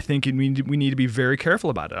 I think we need to be very careful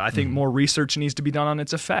about it. I think more research needs to be done on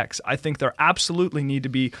its effects. I think there absolutely need to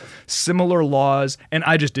be similar laws, and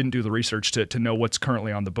I just didn't do the research to know what's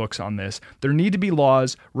currently on the books on this. There need to be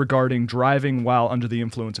laws regarding driving while under the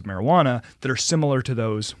influence of marijuana that are similar to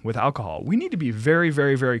those with alcohol. We need to be very,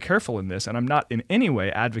 very, very careful in this, and I'm not in any way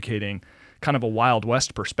advocating kind of a Wild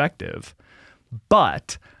West perspective,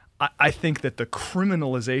 but I think that the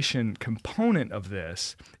criminalization component of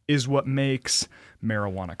this is what makes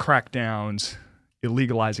marijuana crackdowns,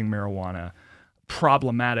 illegalizing marijuana,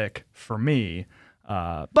 problematic for me.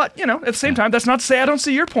 But, at the same time, that's not to say I don't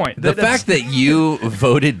see your point. The fact that you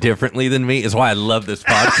voted differently than me is why I love this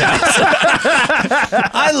podcast.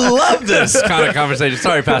 I love this kind of conversation.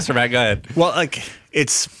 Sorry, Pastor Matt, go ahead. Well,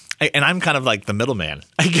 and I'm kind of like the middleman,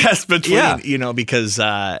 I guess, between, because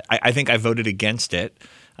I think I voted against it.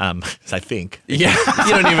 I think. Yeah,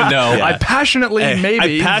 you don't even know. Yeah. I passionately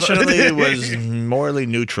was morally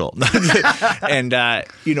neutral. And,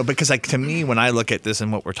 because to me, when I look at this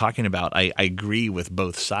and what we're talking about, I agree with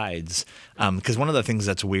both sides. Because one of the things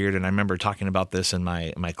that's weird, and I remember talking about this in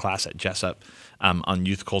my class at Jessup on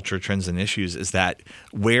youth culture, trends, and issues, is that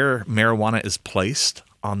where marijuana is placed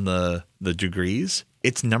on the degrees,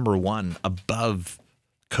 it's number one above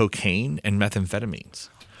cocaine and methamphetamines.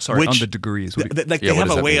 Sorry, on the degrees. They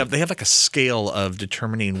have a way they have like a scale of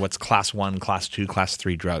determining what's class 1, class 2, class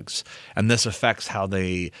 3 drugs. And this affects how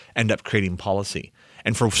they end up creating policy.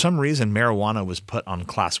 And for some reason, marijuana was put on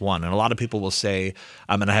class 1. And a lot of people will say,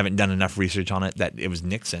 and I haven't done enough research on it, that it was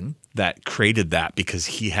Nixon that created that because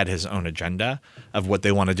he had his own agenda of what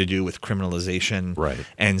they wanted to do with criminalization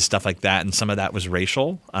and stuff like that. And some of that was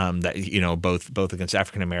racial, both against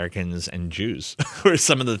African Americans and Jews, or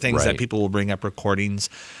some of the things that people will bring up recordings.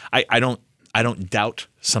 I don't doubt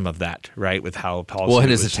some of that, right, with how policy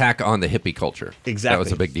and his attack on the hippie culture. Exactly. That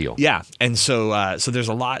was a big deal. Yeah. And so there's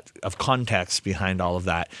a lot of context behind all of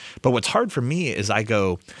that. But what's hard for me is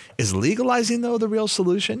is legalizing, though, the real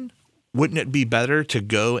solution? Wouldn't it be better to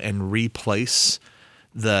go and replace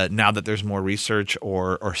now that there's more research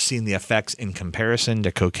or seeing the effects in comparison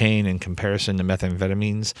to cocaine, in comparison to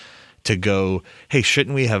methamphetamines, to go, hey,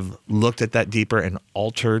 shouldn't we have looked at that deeper and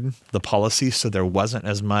altered the policy so there wasn't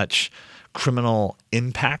as much criminal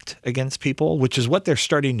impact against people, which is what they're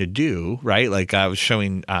starting to do, right? Like I was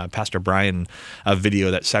showing Pastor Brian a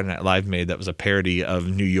video that Saturday Night Live made that was a parody of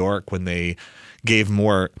New York when they gave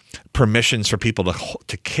more permissions for people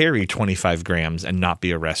to carry 25 grams and not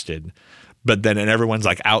be arrested. But then, and everyone's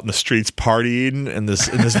like out in the streets partying in this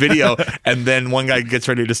video, and then one guy gets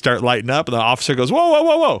ready to start lighting up, and the officer goes,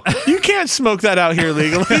 "Whoa! You can't smoke that out here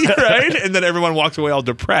legally, right?" And then everyone walks away all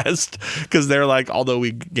depressed because they're like, although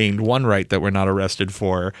we gained one right that we're not arrested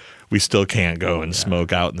for, we still can't go and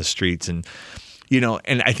smoke out in the streets. And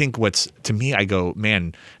and I think to me, I go,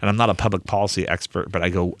 man, and I'm not a public policy expert, but I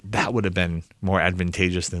go, that would have been more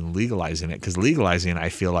advantageous than legalizing it, because legalizing, I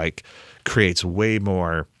feel like, creates way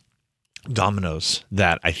more dominoes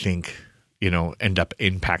that I think end up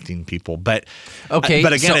impacting people. But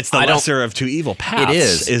again, so it's the lesser of two evil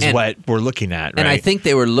paths. It is what we're looking at, right? And I think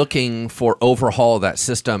they were looking for overhaul of that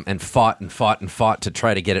system and fought to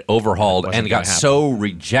try to get it overhauled, and got so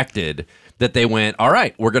rejected that they went, all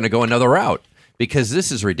right, we're going to go another route, because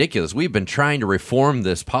this is ridiculous. We've been trying to reform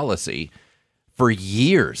this policy for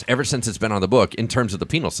years, ever since it's been on the book, in terms of the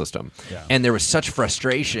penal system. Yeah. And there was such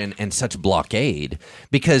frustration and such blockade,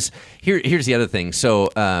 because here's the other thing. So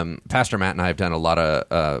Pastor Matt and I have done a lot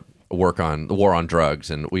of work on the war on drugs,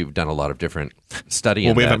 and we've done a lot of different study.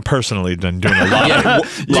 Well, we haven't personally been doing a lot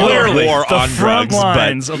of war on drugs,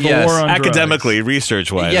 lines but of the war on academically, drugs.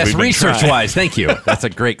 Research-wise. Yes, research-wise. Thank you. That's a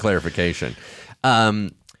great clarification.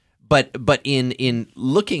 But in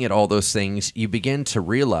looking at all those things, you begin to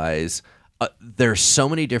realize there's so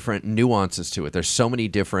many different nuances to it. There's so many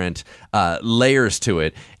different layers to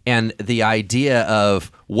it. And the idea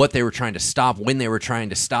of what they were trying to stop, when they were trying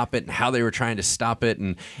to stop it, and how they were trying to stop it.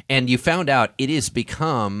 And you found out it has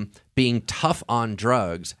become, being tough on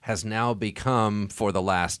drugs has now become, for the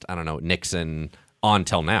last, I don't know, Nixon on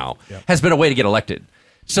till now, has been a way to get elected.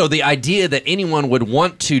 So the idea that anyone would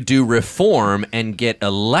want to do reform and get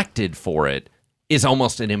elected for it is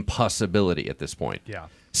almost an impossibility at this point. Yeah.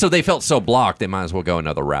 So they felt so blocked, they might as well go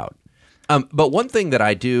another route. But one thing that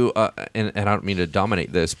I do, and I don't mean to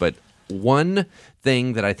dominate this, but one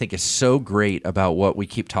thing that I think is so great about what we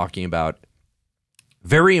keep talking about,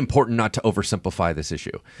 very important not to oversimplify this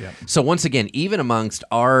issue. Yeah. So once again, even amongst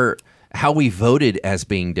how we voted as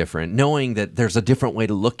being different, knowing that there's a different way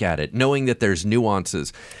to look at it, knowing that there's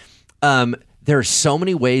nuances, there are so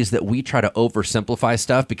many ways that we try to oversimplify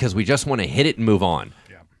stuff because we just want to hit it and move on.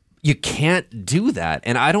 You can't do that.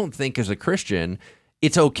 And I don't think as a Christian,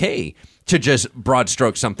 it's okay to just broad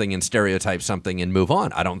stroke something and stereotype something and move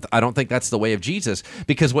on. I don't think that's the way of Jesus,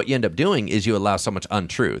 because what you end up doing is you allow so much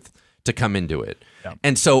untruth to come into it. Yeah.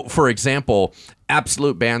 And so, for example,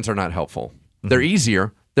 absolute bans are not helpful. Mm-hmm. They're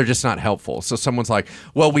easier. They're just not helpful. So someone's like,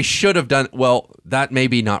 well, we should have done, well, that may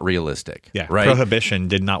be not realistic. Yeah. Right? Prohibition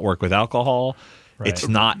did not work with alcohol. Right.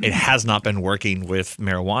 It has not been working with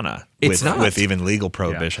marijuana. With even legal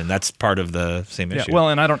prohibition. That's part of the same issue. Well,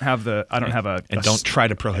 and don't try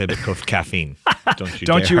to prohibit caffeine.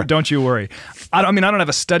 Don't you worry. I don't have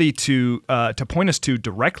a study to point us to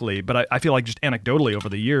directly, but I feel like just anecdotally over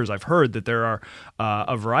the years, I've heard that there are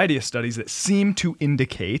a variety of studies that seem to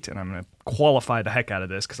indicate, and I'm going to qualify the heck out of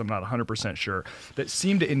this because I'm not 100% sure, that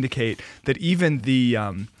seem to indicate that even the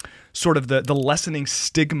sort of the lessening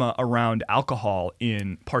stigma around alcohol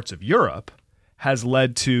in parts of Europe has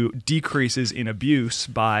led to decreases in abuse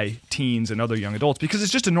by teens and other young adults, because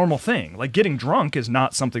it's just a normal thing. Like, getting drunk is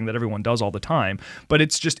not something that everyone does all the time, but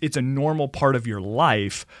it's a normal part of your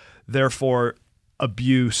life. Therefore,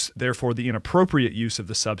 abuse, therefore the inappropriate use of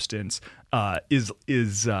the substance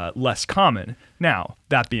is less common. Now,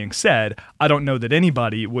 that being said, I don't know that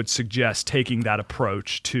anybody would suggest taking that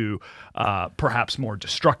approach to perhaps more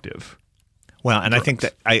destructive. Well, and drugs. I think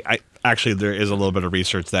that I actually there is a little bit of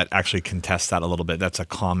research that actually contests that a little bit. That's a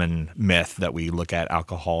common myth that we look at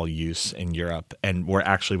alcohol use in Europe, and we're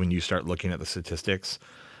actually, when you start looking at the statistics,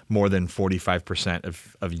 more than 45%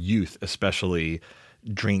 of youth especially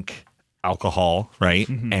drink alcohol, right?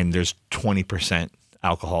 Mm-hmm. And there's 20%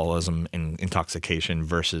 alcoholism and intoxication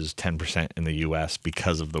versus 10% in the U.S.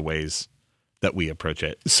 because of the ways that we approach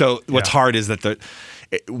it. So what's hard is that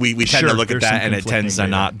we tend to look at that, and it tends to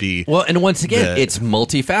not be. Well, and once again, it's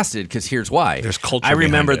multifaceted, because here's why. There's culture. I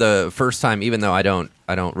remember the first time, even though I don't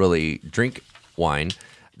really drink wine,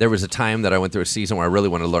 there was a time that I went through a season where I really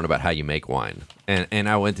wanted to learn about how you make wine, and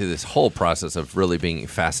I went through this whole process of really being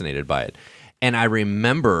fascinated by it. And I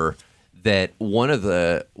remember that one of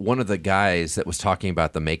the guys that was talking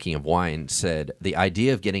about the making of wine said the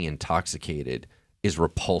idea of getting intoxicated is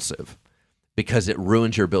repulsive because it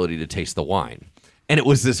ruins your ability to taste the wine. And it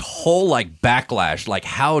was this whole backlash,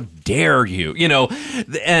 how dare you,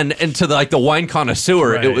 and to the wine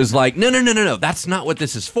connoisseur, right. It was like, no, that's not what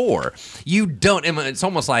this is for. You don't. It's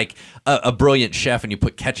almost like a brilliant chef and you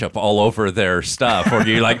put ketchup all over their stuff, or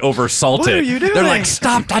you over salt it. What are you doing? They're like,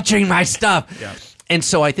 stop touching my stuff. Yeah. And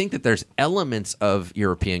so I think that there's elements of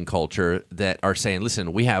European culture that are saying,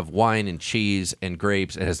 listen, we have wine and cheese and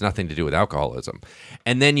grapes. It has nothing to do with alcoholism.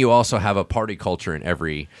 And then you also have a party culture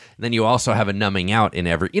then you also have a numbing out in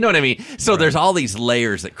every, you know what I mean? So there's all these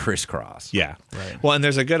layers that crisscross. Yeah. Right. Well, and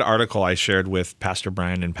there's a good article I shared with Pastor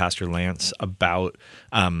Brian and Pastor Lance about,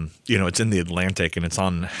 it's in the Atlantic, and it's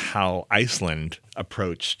on how Iceland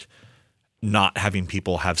approached not having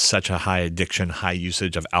people have such a high addiction, high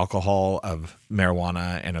usage of alcohol, of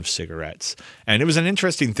marijuana, and of cigarettes. And it was an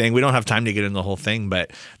interesting thing. We don't have time to get into the whole thing, but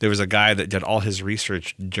there was a guy that did all his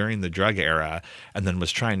research during the drug era and then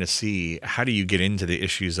was trying to see, how do you get into the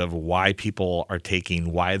issues of why people are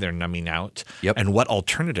taking, why they're numbing out, and what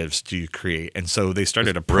alternatives do you create? And so they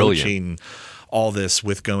started approaching all this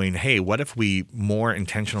with going, hey, what if we more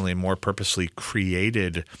intentionally and more purposely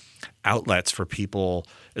created outlets for people,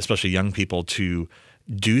 especially young people, to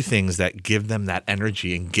do things that give them that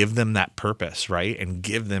energy and give them that purpose, right? And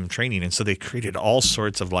give them training. And so they created all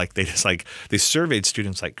sorts of they surveyed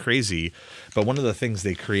students like crazy. But one of the things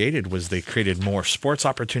they created was they created more sports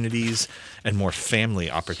opportunities and more family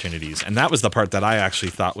opportunities. And that was the part that I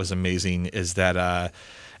actually thought was amazing, is that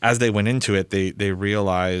as they went into it, they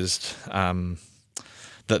realized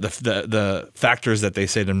the factors that they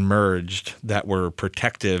said emerged that were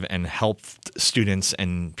protective and helped students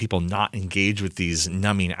and people not engage with these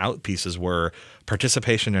numbing out pieces were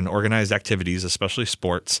participation in organized activities, especially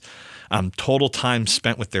sports, total time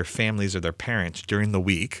spent with their families or their parents during the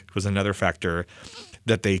week was another factor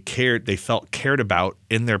that they felt cared about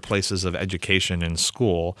in their places of education and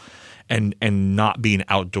school, and not being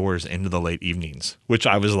outdoors into the late evenings, which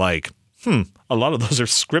I was like, a lot of those are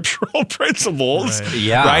scriptural principles, Right.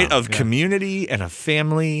 Yeah. right? Of community and of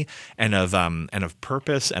family and of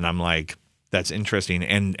purpose. And I'm like, that's interesting.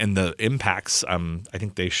 And the impacts, I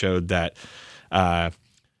think they showed that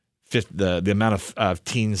the amount of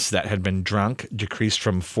teens that had been drunk decreased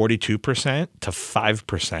from 42% to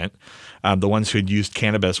 5%. The ones who had used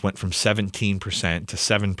cannabis went from 17% to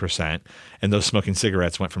 7%, and those smoking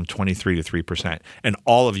cigarettes went from 23 to 3%. And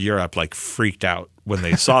all of Europe like freaked out when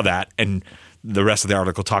they saw that. And the rest of the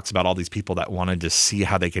article talks about all these people that wanted to see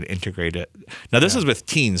how they could integrate it. Now, this is with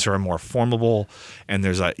teens who are more formable, and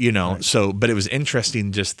there's but it was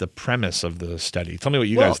interesting just the premise of the study. Tell me what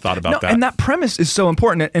you guys thought about that. And that premise is so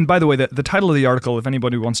important. And by the way, the title of the article, if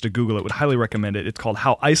anybody wants to Google it, would highly recommend it. It's called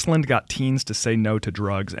How Iceland Got Teens to Say No to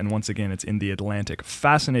Drugs. And once again, it's in The Atlantic.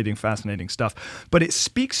 Fascinating, fascinating stuff. But it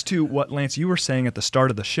speaks to what, Lance, you were saying at the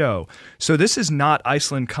start of the show. So this is not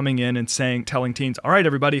Iceland coming in and telling teens, all right,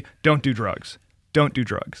 everybody, don't do drugs. Don't do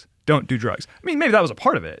drugs. Don't do drugs. I mean, maybe that was a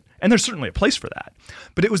part of it, and there's certainly a place for that.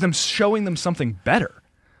 But it was them showing them something better.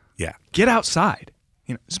 Yeah. Get outside.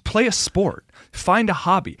 Play a sport. Find a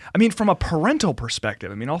hobby. I mean, from a parental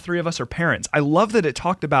perspective, all three of us are parents. I love that it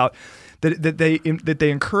talked about that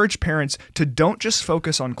they encourage parents to don't just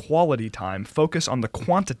focus on quality time, focus on the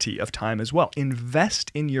quantity of time as well.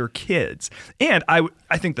 Invest in your kids. And I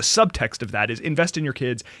think the subtext of that is invest in your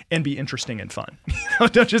kids and be interesting and fun.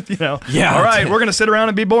 Don't just, Yeah. all right, we're going to sit around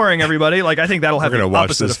and be boring, everybody. Like, I think that'll have We're the going to watch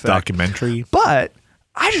opposite this effect. documentary. But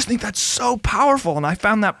I just think that's so powerful, and I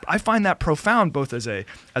find that profound, both as a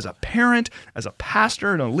parent, as a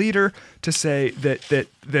pastor, and a leader, to say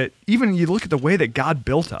that even you look at the way that God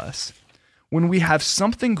built us, when we have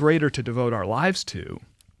something greater to devote our lives to,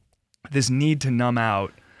 this need to numb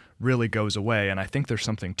out really goes away. And I think there's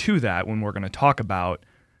something to that when we're going to talk about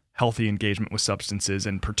healthy engagement with substances,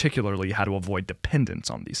 and particularly how to avoid dependence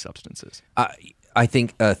on these substances. I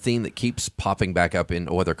think a theme that keeps popping back up in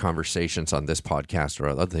other conversations on this podcast or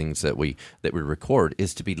other things that we record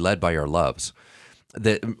is to be led by our loves.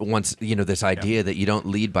 That once, this idea that you don't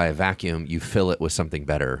lead by a vacuum, you fill it with something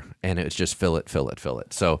better, and it's just fill it.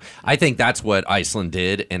 So I think that's what Iceland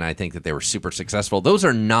did, and I think that they were super successful. Those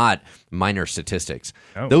are not minor statistics.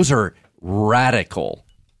 Oh. Those are radical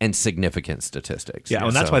and significant statistics. Yeah,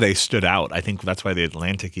 and that's why they stood out. I think that's why the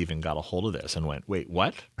Atlantic even got a hold of this and went, wait,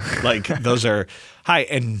 what? Like, those are high.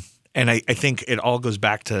 And I think it all goes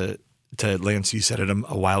back to Lance, you said it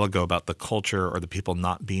a while ago about the culture or the people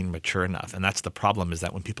not being mature enough. And that's the problem, is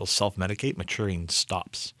that when people self-medicate, maturing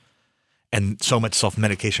stops. And so much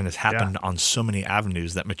self-medication has happened on so many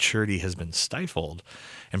avenues that maturity has been stifled.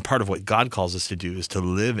 And part of what God calls us to do is to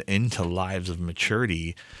live into lives of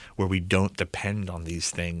maturity where we don't depend on these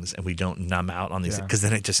things and we don't numb out on these things, because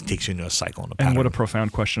then it just takes you into a cycle and a pattern. And what a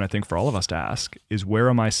profound question I think for all of us to ask is, where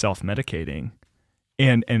am I self-medicating?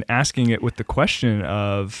 And asking it with the question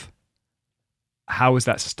of, how is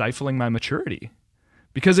that stifling my maturity?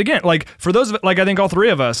 Because again, like for those of I think all three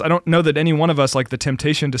of us, I don't know that any one of us, like, the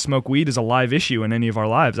temptation to smoke weed is a live issue in any of our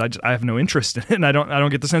lives. I have no interest in it, and I don't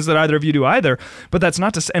get the sense that either of you do either. But that's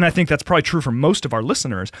not to say, and I think that's probably true for most of our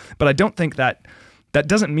listeners. But I don't think that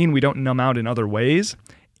doesn't mean we don't numb out in other ways.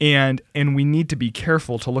 And we need to be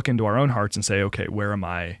careful to look into our own hearts and say, okay, where am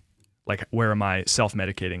I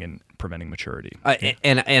self-medicating and preventing maturity?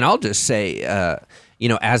 And I'll just say,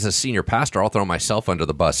 as a senior pastor, I'll throw myself under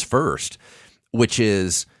the bus first, which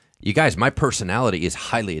is, you guys, my personality is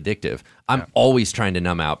highly addictive. I'm always trying to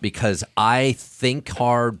numb out because I think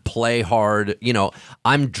hard, play hard.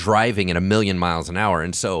 I'm driving at 1,000,000 miles an hour.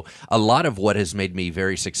 And so a lot of what has made me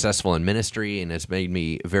very successful in ministry and has made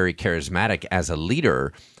me very charismatic as a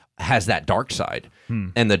leader has that dark side.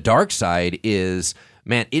 And the dark side is,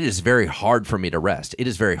 man, it is very hard for me to rest. It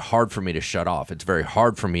is very hard for me to shut off. It's very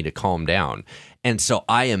hard for me to calm down. And so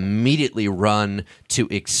I immediately run to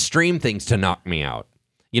extreme things to knock me out.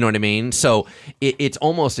 You know what I mean? So it's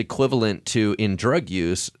almost equivalent to, in drug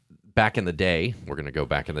use, back in the day, we're going to go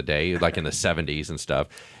back in the day, like in the 70s and stuff,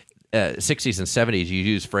 60s and 70s, you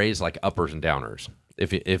use phrase like uppers and downers,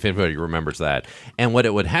 if anybody remembers that. And what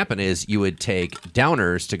it would happen is you would take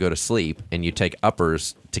downers to go to sleep, and you take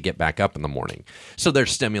uppers to get back up in the morning. So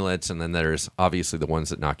there's stimulants, and then there's obviously the ones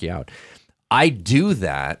that knock you out. I do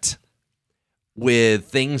that with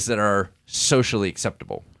things that are socially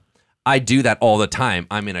acceptable. I do that all the time.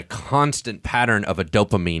 I'm in a constant pattern of a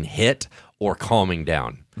dopamine hit or calming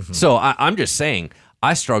down. So I'm just saying,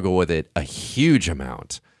 I struggle with it a huge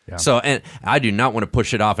amount. Yeah. So, and I do not want to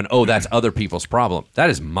push it off and, that's other people's problem. That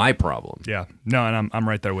is my problem. Yeah. No, and I'm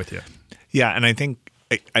right there with you. Yeah, and I think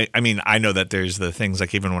I mean, I know that there's the things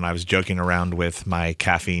like even when I was joking around with my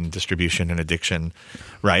caffeine distribution and addiction,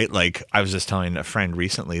 right? Like I was just telling a friend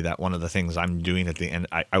recently that one of the things I'm doing at the end,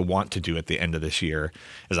 I want to do at the end of this year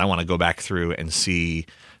is I want to go back through and see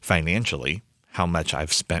financially how much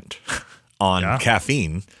I've spent on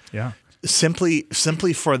caffeine. Yeah. Simply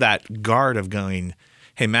for that guard of going,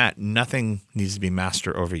 hey, Matt, nothing needs to be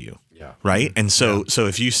master over you. Yeah. Right. And so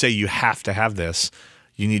if you say you have to have this,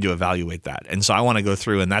 you need to evaluate that. And so I want to go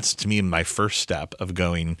through, and that's to me my first step of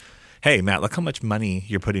going, hey, Matt, look how much money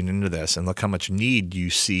you're putting into this and look how much need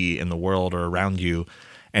you see in the world or around you.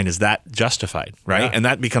 And is that justified? Right. Yeah. And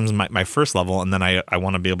that becomes my first level. And then I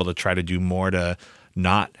want to be able to try to do more to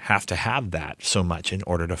not have to have that so much in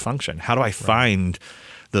order to function. How do I find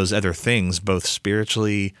those other things, both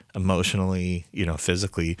spiritually, emotionally,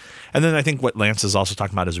 physically? And then I think what Lance is also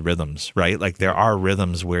talking about is rhythms, right? Like there are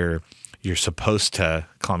rhythms where you're supposed to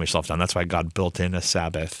calm yourself down. That's why God built in a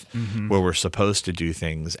Sabbath where we're supposed to do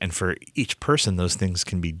things. And for each person, those things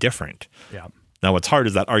can be different. Yeah. Now, what's hard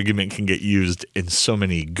is that argument can get used in so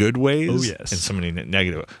many good ways Oh, yes. and so many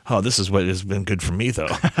negative. Oh, this is what has been good for me, though,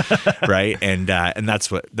 right? And that's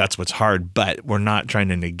what's hard. But we're not trying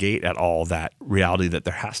to negate at all that reality that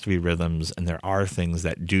there has to be rhythms, and there are things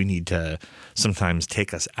that do need to sometimes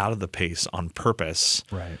take us out of the pace on purpose,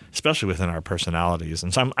 Right. especially within our personalities.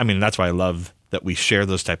 And so, that's why I love that we share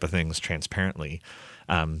those type of things transparently.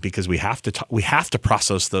 Because we have to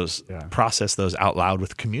process those out loud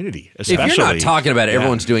with community. Especially, If you're not talking about it,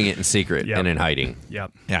 everyone's doing it in secret Yep. and in hiding.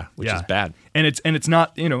 Yep. Yeah, which is bad. And it's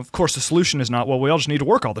not, of course the solution is not, well, we all just need to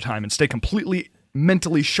work all the time and stay completely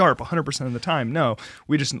mentally sharp 100% of the time. No,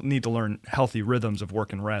 we just need to learn healthy rhythms of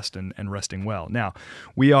work and rest and resting well. Now,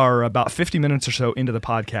 we are about 50 minutes or so into the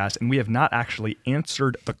podcast, and we have not actually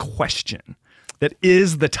answered the question that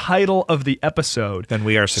is the title of the episode. Then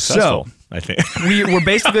we are successful, So, I think. we're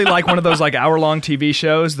basically like one of those like hour-long TV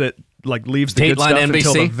shows that like leaves the good Dateline stuff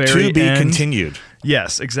until the NBC? very To be end. continued.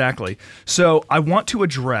 Yes, exactly. So I want to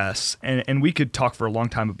address, and we could talk for a long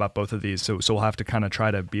time about both of these, so we'll have to kind of try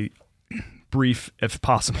to be brief if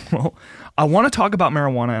possible. I want to talk about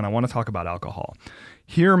marijuana and I want to talk about alcohol.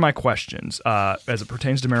 Here are my questions as it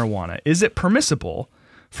pertains to marijuana. Is it permissible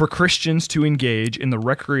for Christians to engage in the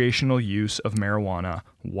recreational use of marijuana?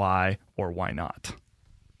 Why or why not?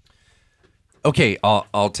 Okay,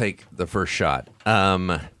 I'll take the first shot.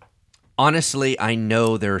 Honestly, I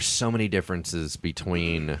know there are so many differences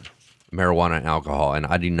between marijuana and alcohol, and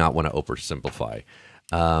I do not want to oversimplify.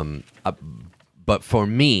 But for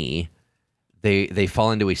me, they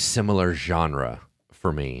fall into a similar genre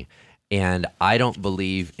for me. And I don't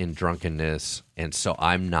believe in drunkenness, and so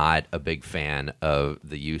I'm not a big fan of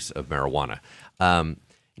the use of marijuana.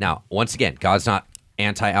 Now, once again, God's not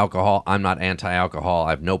anti-alcohol. I'm not anti-alcohol. I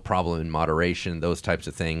have no problem in moderation, those types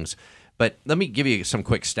of things. But let me give you some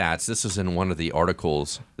quick stats. This is in one of the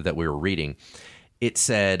articles that we were reading. It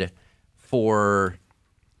said for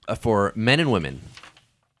men and women,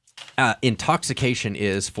 intoxication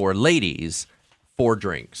is for ladies 4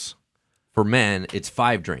 drinks. For men, it's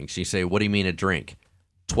 5 drinks. You say, what do you mean a drink?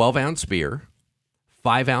 12-ounce beer,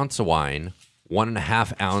 5-ounce of wine,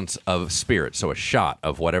 1.5 ounce of spirit, so a shot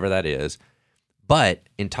of whatever that is. But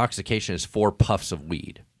intoxication is 4 puffs of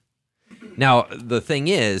weed. Now, the thing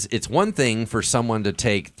is, it's one thing for someone to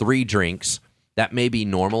take 3 drinks. That may be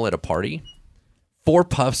normal at a party. 4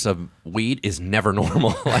 puffs of weed is never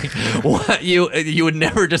normal. Like what you would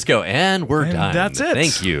never just go, and we're done. That's it.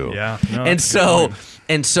 Thank you. Yeah. No, and that's a good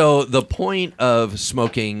point. so the point of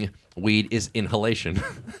smoking weed is inhalation.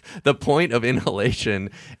 The point of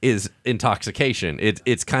inhalation is intoxication.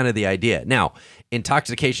 It's kind of the idea. Now,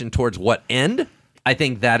 intoxication towards what end? I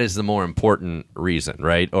think that is the more important reason,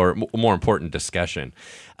 right? Or more important discussion.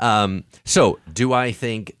 So do I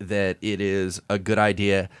think that it is a good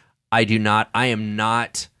idea? I do not. I am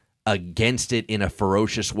not against it in a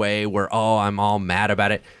ferocious way where, I'm all mad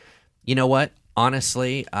about it. You know what?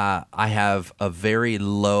 Honestly, I have a very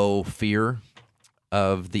low fear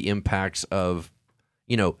of the impacts of,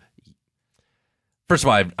 first of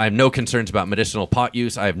all, I have no concerns about medicinal pot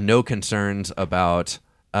use. I have no concerns about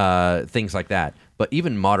things like that. But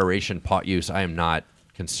even moderation pot use, I am not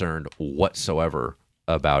concerned whatsoever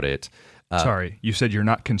about it. Sorry, you said you're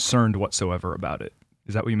not concerned whatsoever about it.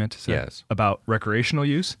 Is that what you meant to say? Yes. About recreational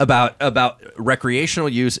use? About recreational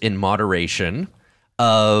use in moderation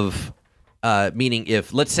of meaning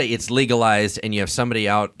if, let's say, it's legalized and you have somebody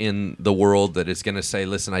out in the world that is going to say,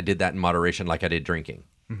 listen, I did that in moderation like I did drinking,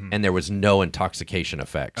 and there was no intoxication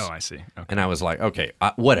effects. Oh, I see. Okay. And I was like, okay,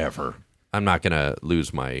 whatever. I'm not going to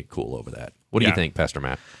lose my cool over that. What do you think, Pastor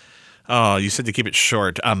Matt? Oh, you said to keep it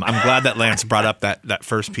short. I'm glad that Lance brought up that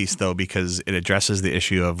first piece, though, because it addresses the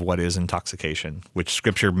issue of what is intoxication, which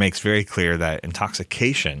Scripture makes very clear that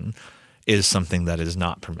intoxication is something that is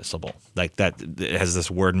not permissible. Like that, it has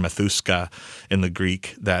this word methuska in the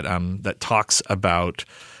Greek that talks about,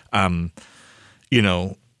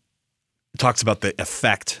 talks about the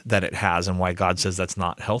effect that it has and why God says that's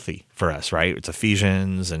not healthy for us, right? It's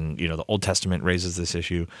Ephesians, and the Old Testament raises this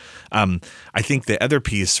issue. I think the other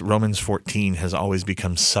piece, Romans 14, has always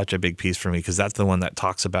become such a big piece for me, because that's the one that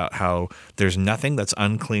talks about how there's nothing that's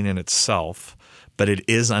unclean in itself, but it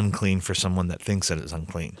is unclean for someone that thinks it is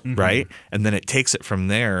unclean, right? And then it takes it from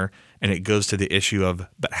there and it goes to the issue of,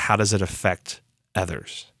 but how does it affect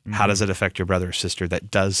others? How does it affect your brother or sister that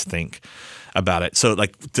does think about it? So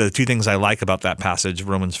like the two things I like about that passage,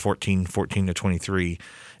 Romans 14 to 23,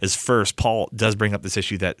 is first, Paul does bring up this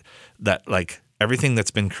issue that like everything that's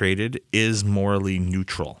been created is morally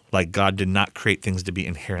neutral. Like God did not create things to be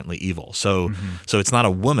inherently evil. So it's not a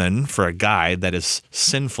woman for a guy that is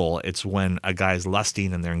sinful. It's when a guy is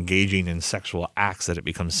lusting and they're engaging in sexual acts that it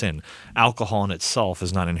becomes sin. Alcohol in itself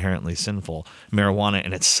is not inherently sinful. Marijuana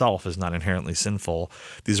in itself is not inherently sinful.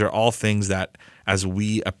 These are all things that, as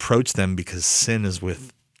we approach them, because sin is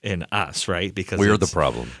within us, right? Because we're the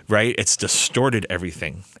problem, right? It's distorted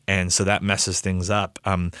everything, and so that messes things up.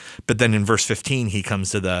 But then in verse 15, he comes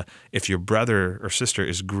to if your brother or sister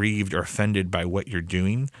is grieved or offended by what you're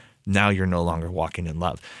doing, now you're no longer walking in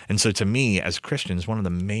love. And so to me, as Christians, one of the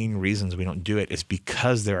main reasons we don't do it is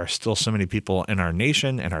because there are still so many people in our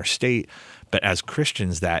nation and our state, but as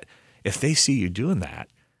Christians, that if they see you doing that,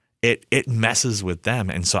 it messes with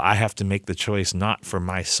them. And so I have to make the choice not for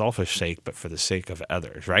my selfish sake, but for the sake of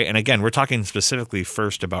others, right? And again, we're talking specifically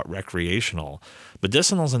first about recreational.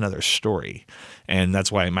 Medicinal is another story. And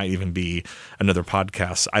that's why it might even be another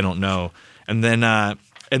podcast. I don't know. And then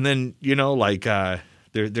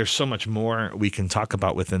there's so much more we can talk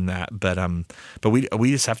about within that. But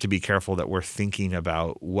we just have to be careful that we're thinking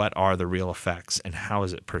about what are the real effects and how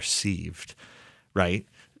is it perceived, right?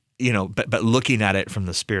 But looking at it from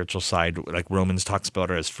the spiritual side, like Romans talks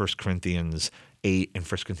about it, as 1 Corinthians 8 and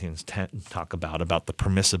 1 Corinthians 10 talk about the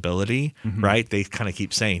permissibility, right? They kind of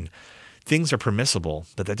keep saying things are permissible,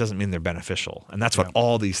 but that doesn't mean they're beneficial. And that's what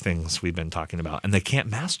all these things we've been talking about. And they can't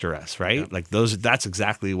master us, right? Yeah. Like that's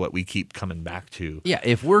exactly what we keep coming back to. Yeah,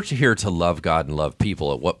 if we're here to love God and love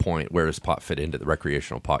people, at what point, where does pot fit into the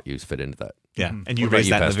recreational pot use fit into that? Yeah, and you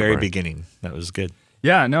raised that in the very beginning. That was good.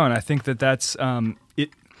 Yeah, no, and I think that's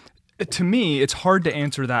it. To me, it's hard to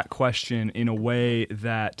answer that question in a way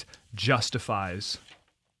that justifies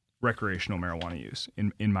recreational marijuana use,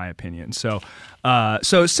 in my opinion. So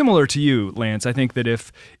similar to you, Lance, I think that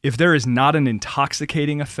if there is not an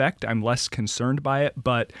intoxicating effect, I'm less concerned by it.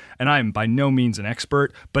 And I'm by no means an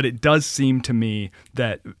expert, but it does seem to me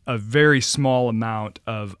that a very small amount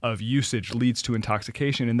of usage leads to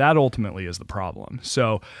intoxication, and that ultimately is the problem.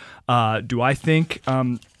 So, do I think?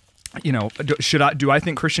 Do I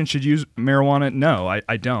think Christians should use marijuana? No,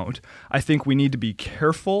 I don't. I think we need to be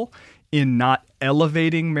careful in not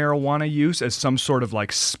elevating marijuana use as some sort of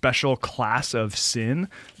like special class of sin,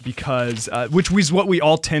 because which is what we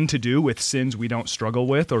all tend to do with sins we don't struggle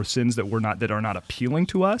with, or sins that are not appealing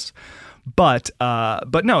to us. But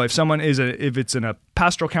no, if it's in a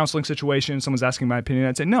pastoral counseling situation, someone's asking my opinion,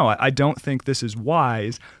 I'd say no, I don't think this is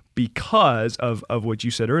wise, because of what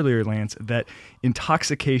you said earlier, Lance, that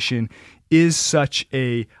intoxication is such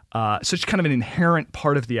kind of an inherent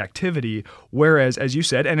part of the activity. Whereas, as you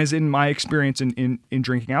said, and as in my experience in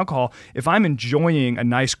drinking alcohol, if I'm enjoying a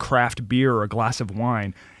nice craft beer or a glass of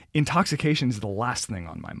wine, intoxication is the last thing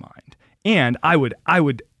on my mind. And I would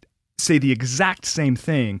say the exact same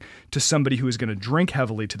thing to somebody who is going to drink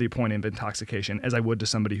heavily to the point of intoxication as I would to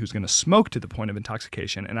somebody who's going to smoke to the point of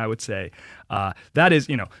intoxication. And I would say that is,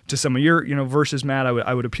 to some of your, verses, Matt,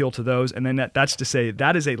 I would appeal to those. And then that's to say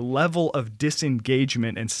that is a level of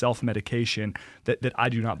disengagement and self-medication that I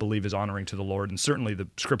do not believe is honoring to the Lord. And certainly the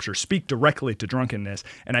scriptures speak directly to drunkenness.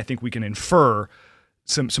 And I think we can infer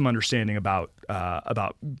some understanding about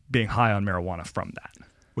being high on marijuana from that.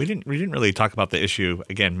 We didn't really talk about the issue.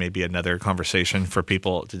 Again, maybe another conversation for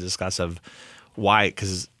people to discuss of why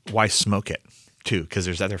smoke it, too, because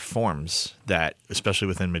there's other forms that, especially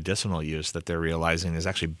within medicinal use, that they're realizing is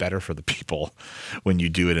actually better for the people when you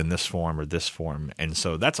do it in this form or this form. And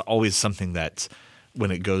so that's always something that when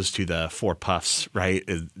it goes to the 4 puffs, right,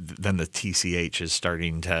 then the TCH is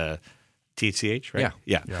starting to TCH, right?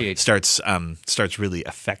 Yeah. Yeah. Starts really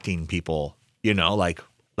affecting people, like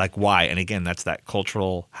why? And again, that's that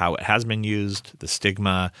cultural, how it has been used, the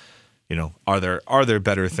stigma, are there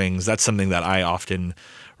better things? That's something that I often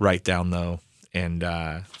write down though, and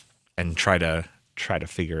try to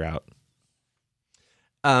figure out.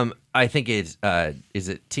 I think it's is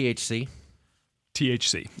it THC?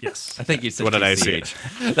 THC, yes. I think you said What did I TCH.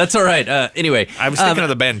 say? That's all right. Anyway, I was thinking of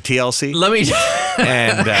the band TLC. let me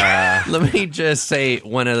and let me just say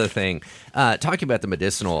one other thing. Talking about the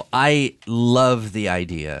medicinal, I love the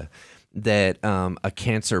idea that a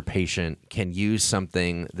cancer patient can use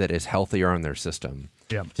something that is healthier on their system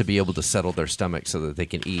to be able to settle their stomach so that they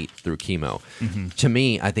can eat through chemo. Mm-hmm. To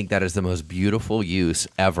me, I think that is the most beautiful use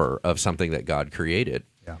ever of something that God created.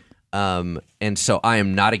 And so I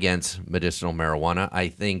am not against medicinal marijuana. I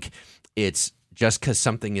think it's just because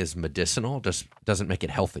something is medicinal just doesn't make it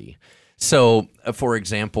healthy. So, for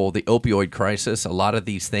example, the opioid crisis, a lot of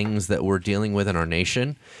these things that we're dealing with in our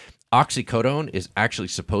nation, oxycodone is actually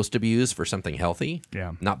supposed to be used for something healthy,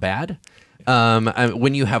 not bad.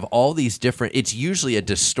 When you have all these different, it's usually a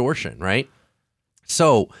distortion, right?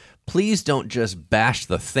 So please don't just bash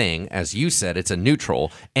the thing. As you said, it's a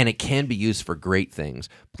neutral, and it can be used for great things.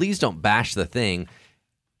 Please don't bash the thing.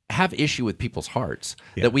 Have issue with people's hearts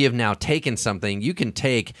that we have now taken something. You can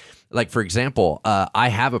take, like, for example, I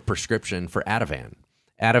have a prescription for Ativan.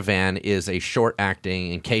 Ativan is a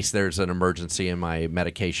short-acting, in case there's an emergency and my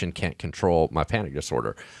medication can't control my panic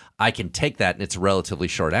disorder. I can take that, and it's relatively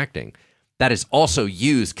short-acting. That is also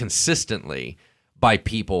used consistently by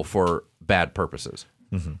people for bad purposes.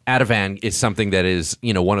 Mm-hmm. Ativan is something that is,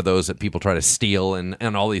 one of those that people try to steal and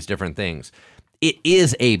all these different things. It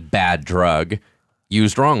is a bad drug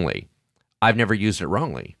used wrongly. I've never used it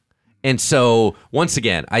wrongly. And so, once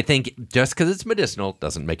again, I think just because it's medicinal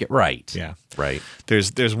doesn't make it right. Yeah. Right.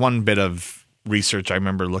 There's one bit of research I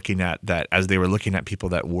remember looking at that as they were looking at people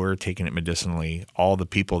that were taking it medicinally, all the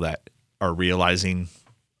people that are realizing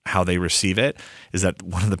how they receive it is that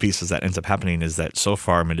one of the pieces that ends up happening is that so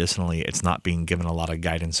far medicinally it's not being given a lot of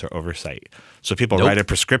guidance or oversight. So people write a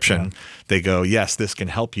prescription, they go, yes, this can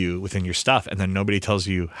help you within your stuff, and then nobody tells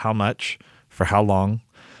you how much, for how long.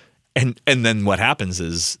 And then what happens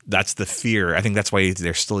is that's the fear. I think that's why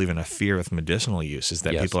there's still even a fear with medicinal use is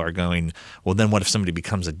that people are going, well, then what if somebody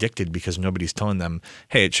becomes addicted because nobody's telling them,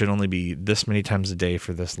 hey, it should only be this many times a day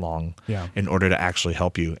for this long in order to actually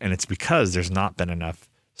help you. And it's because there's not been enough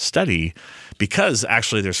study, because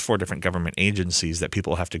actually there's 4 different government agencies that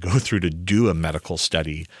people have to go through to do a medical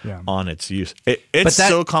study on its use. It's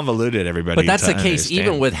so convoluted, everybody. But that's the case understand.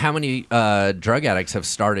 even with how many drug addicts have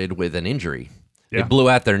started with an injury. Yeah. They blew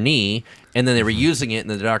out their knee, and then they were using it, and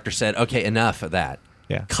the doctor said, okay, enough of that.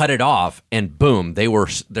 Yeah. Cut it off, and boom,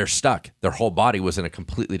 they're stuck. Their whole body was in a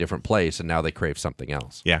completely different place, and now they crave something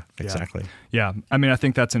else. Yeah, exactly. Yeah. I mean, I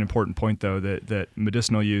think that's an important point, though, that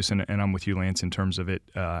medicinal use, and I'm with you, Lance, in terms of it.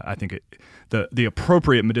 I think the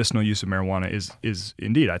appropriate medicinal use of marijuana is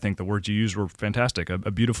indeed, I think the words you used were fantastic,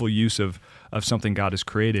 a beautiful use of something God has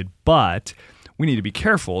created, but we need to be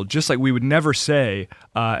careful. Just like we would never say,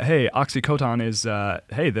 hey, oxycodone is,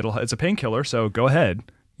 it's a painkiller, so go ahead.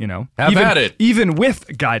 Have at it. Even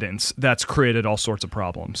with guidance, that's created all sorts of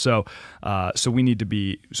problems. So we need to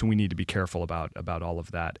be careful about all of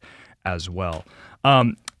that as well.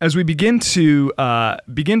 As we begin to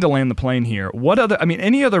land the plane here,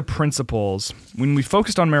 any other principles when we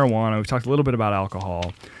focused on marijuana? We talked a little bit about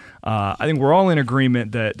alcohol. I think we're all in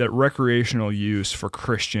agreement that recreational use for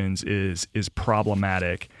Christians is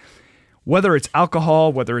problematic. Whether it's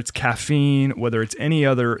alcohol, whether it's caffeine, whether it's any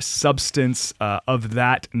other substance of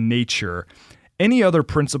that nature, any other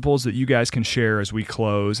principles that you guys can share as we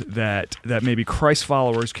close that maybe Christ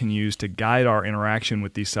followers can use to guide our interaction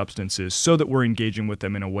with these substances so that we're engaging with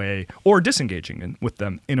them in a way, or disengaging with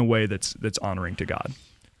them in a way that's honoring to God? Do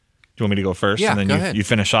you want me to go first? Yeah, and then go ahead. You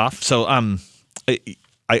finish off? So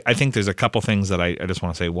I think there's a couple things that I just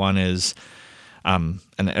want to say. One is, and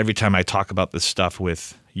every time I talk about this stuff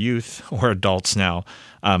with youth or adults now,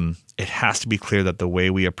 it has to be clear that the way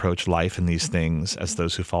we approach life in these things as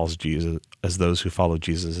those who follow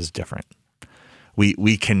Jesus is different.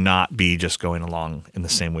 We cannot be just going along in the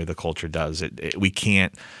same way the culture does. We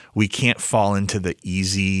can't fall into the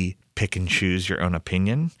easy pick and choose your own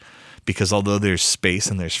opinion, because although there's space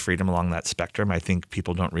and there's freedom along that spectrum, I think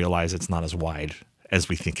people don't realize it's not as wide as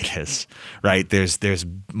we think it is, right? There's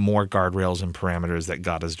more guardrails and parameters that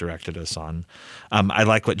God has directed us on. I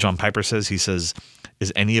like what John Piper says. He says,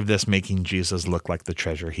 is any of this making Jesus look like the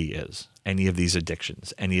treasure he is? Any of these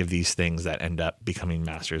addictions, any of these things that end up becoming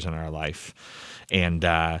masters in our life? And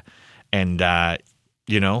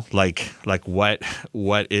you know, like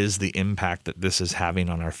what is the impact that this is having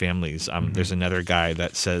on our families? There's another guy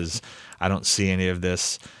that says, I don't see any of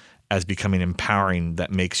this as becoming empowering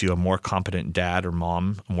that makes you a more competent dad or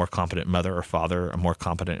mom, a more competent mother or father, a more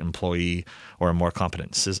competent employee, or a more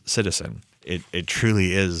competent citizen. It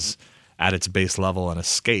truly is at its base level an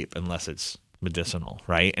escape unless it's medicinal,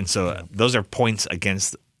 right? And so those are points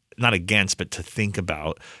not against, but to think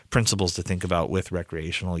about, principles to think about with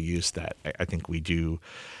recreational use that I think we do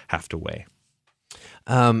have to weigh.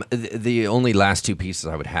 The only last two pieces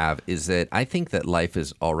I would have is that I think that life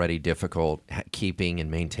is already difficult keeping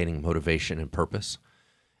and maintaining motivation and purpose.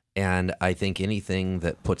 And I think anything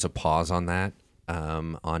that puts a pause on that,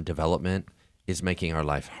 on development, is making our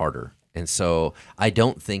life harder. And so I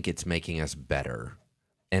don't think it's making us better.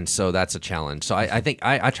 And so that's a challenge. So I think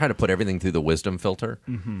I try to put everything through the wisdom filter.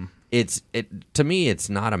 Mm-hmm. To me, it's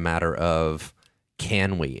not a matter of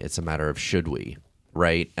can we, it's a matter of should we,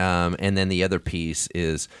 right? And then the other piece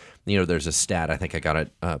is, there's a stat, I think I got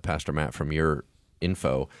it, Pastor Matt, from your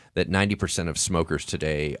info, that 90% of smokers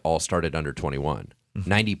today all started under 21.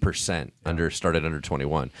 90% started under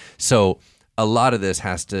 21. So a lot of this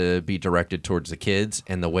has to be directed towards the kids,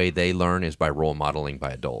 and the way they learn is by role modeling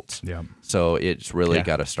by adults. Yeah. So it's really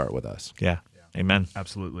got to start with us. Yeah. Amen.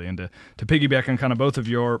 Absolutely. And to piggyback on kind of both of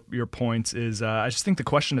your points is I just think the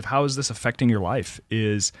question of how is this affecting your life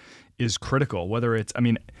is critical. Whether it's,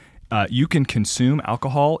 you can consume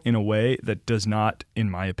alcohol in a way that does not,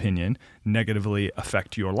 in my opinion, negatively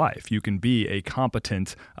affect your life. You can be a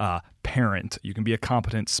competent parent. You can be a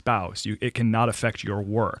competent spouse. It cannot affect your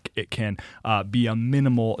work. It can be a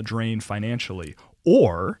minimal drain financially.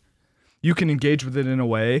 Or you can engage with it in a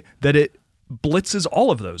way that it blitzes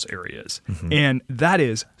all of those areas. Mm-hmm. And that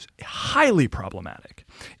is highly problematic.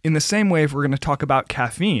 In the same way, if we're going to talk about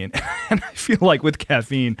caffeine, and I feel like with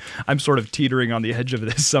caffeine, I'm sort of teetering on the edge of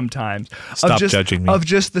this sometimes. Stop judging me. Of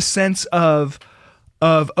just the sense of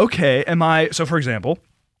okay, so for example,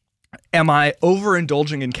 am I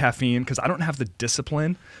overindulging in caffeine because I don't have the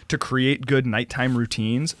discipline to create good nighttime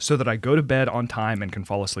routines so that I go to bed on time and can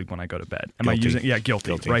fall asleep when I go to bed? Am Guilty. I using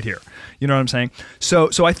guilty right here? You know what I'm saying? So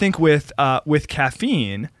I think with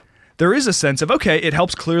caffeine, there is a sense of, okay, it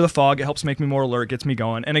helps clear the fog, it helps make me more alert, gets me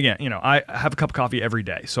going. And again, I have a cup of coffee every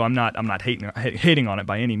day, so I'm not hating on it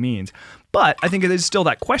by any means. But I think it is still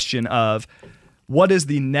that question of, what is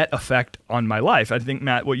the net effect on my life? I think,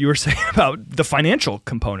 Matt, what you were saying about the financial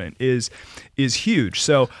component is huge.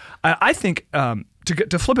 So I think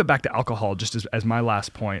to flip it back to alcohol, just as my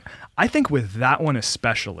last point, I think with that one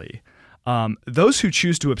especially, those who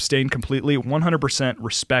choose to abstain completely 100%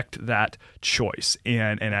 respect that choice.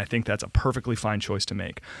 And I think that's a perfectly fine choice to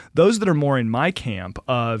make. Those that are more in my camp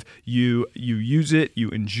of you use it, you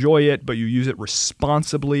enjoy it, but you use it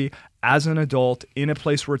responsibly as an adult in a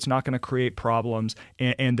place where it's not going to create problems,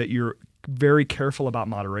 and that you're very careful about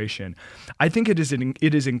moderation. I think it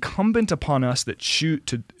is incumbent upon us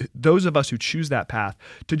those of us who choose that path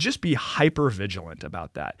to just be hyper vigilant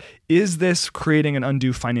about that. Is this creating an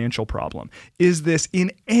undue financial problem? Is this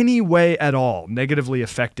in any way at all negatively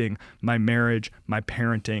affecting my marriage, my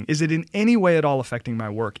parenting? Is it in any way at all affecting my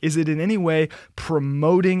work? Is it in any way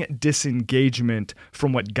promoting disengagement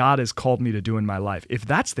from what God has called me to do in my life? If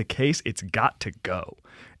that's the case, it's got to go.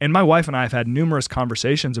 And my wife and I have had numerous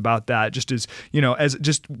conversations about that, just as,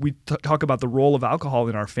 we talk about the role of alcohol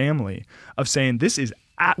in our family, of saying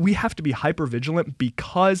we have to be hyper vigilant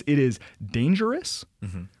because it is dangerous.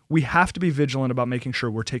 Mm-hmm. We have to be vigilant about making sure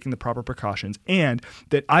we're taking the proper precautions, and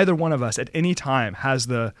that either one of us at any time has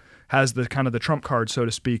the kind of the trump card, so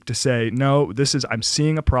to speak, to say, no, I'm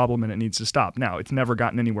seeing a problem and it needs to stop. Now, it's never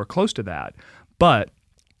gotten anywhere close to that, but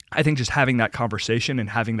I think just having that conversation and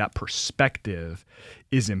having that perspective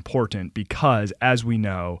is important because, as we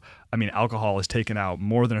know, alcohol has taken out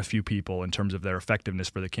more than a few people in terms of their effectiveness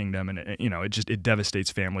for the kingdom, and it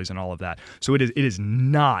devastates families and all of that. So it is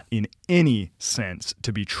not in any sense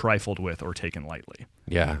to be trifled with or taken lightly.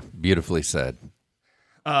 Yeah, beautifully said.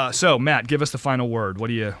 So Matt, give us the final word. What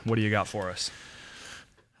do you got for us?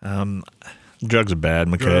 Drugs are bad,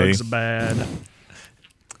 McKay. Drugs are bad.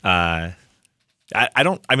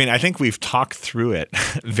 I think we've talked through it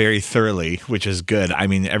very thoroughly, which is good.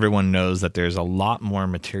 Everyone knows that there's a lot more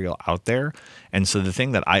material out there. And so the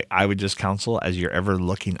thing that I would just counsel as you're ever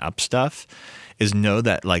looking up stuff is know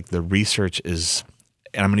that the research is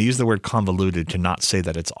and I'm going to use the word convoluted to not say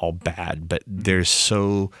that it's all bad, but there's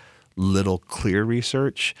so little clear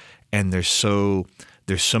research, and there's so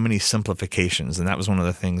many simplifications. And that was one of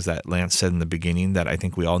the things that Lance said in the beginning that I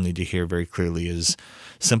think we all need to hear very clearly is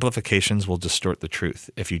simplifications will distort the truth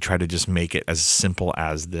if you try to just make it as simple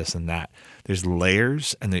as this and that. There's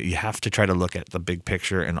layers, and you have to try to look at the big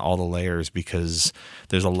picture and all the layers, because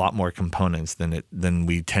there's a lot more components than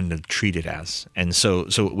we tend to treat it as. And so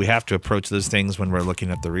we have to approach those things when we're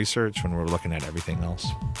looking at the research, when we're looking at everything else.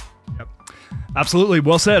 Yep. Absolutely.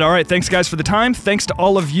 Well said. All right. Thanks, guys, for the time. Thanks to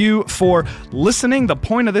all of you for listening. The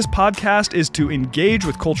point of this podcast is to engage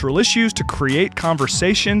with cultural issues, to create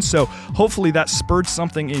conversation. So hopefully that spurred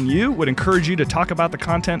something in you. Would encourage you to talk about the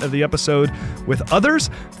content of the episode with others.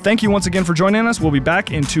 Thank you once again for joining us. We'll be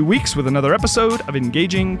back in 2 weeks with another episode of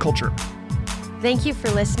Engaging Culture. Thank you for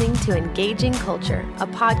listening to Engaging Culture, a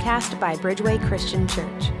podcast by Bridgeway Christian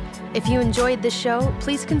Church. If you enjoyed this show,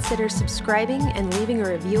 please consider subscribing and leaving a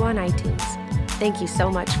review on iTunes. Thank you so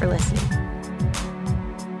much for listening.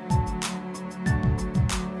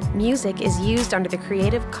 Music is used under the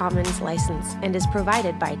Creative Commons license and is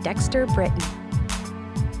provided by Dexter Britton.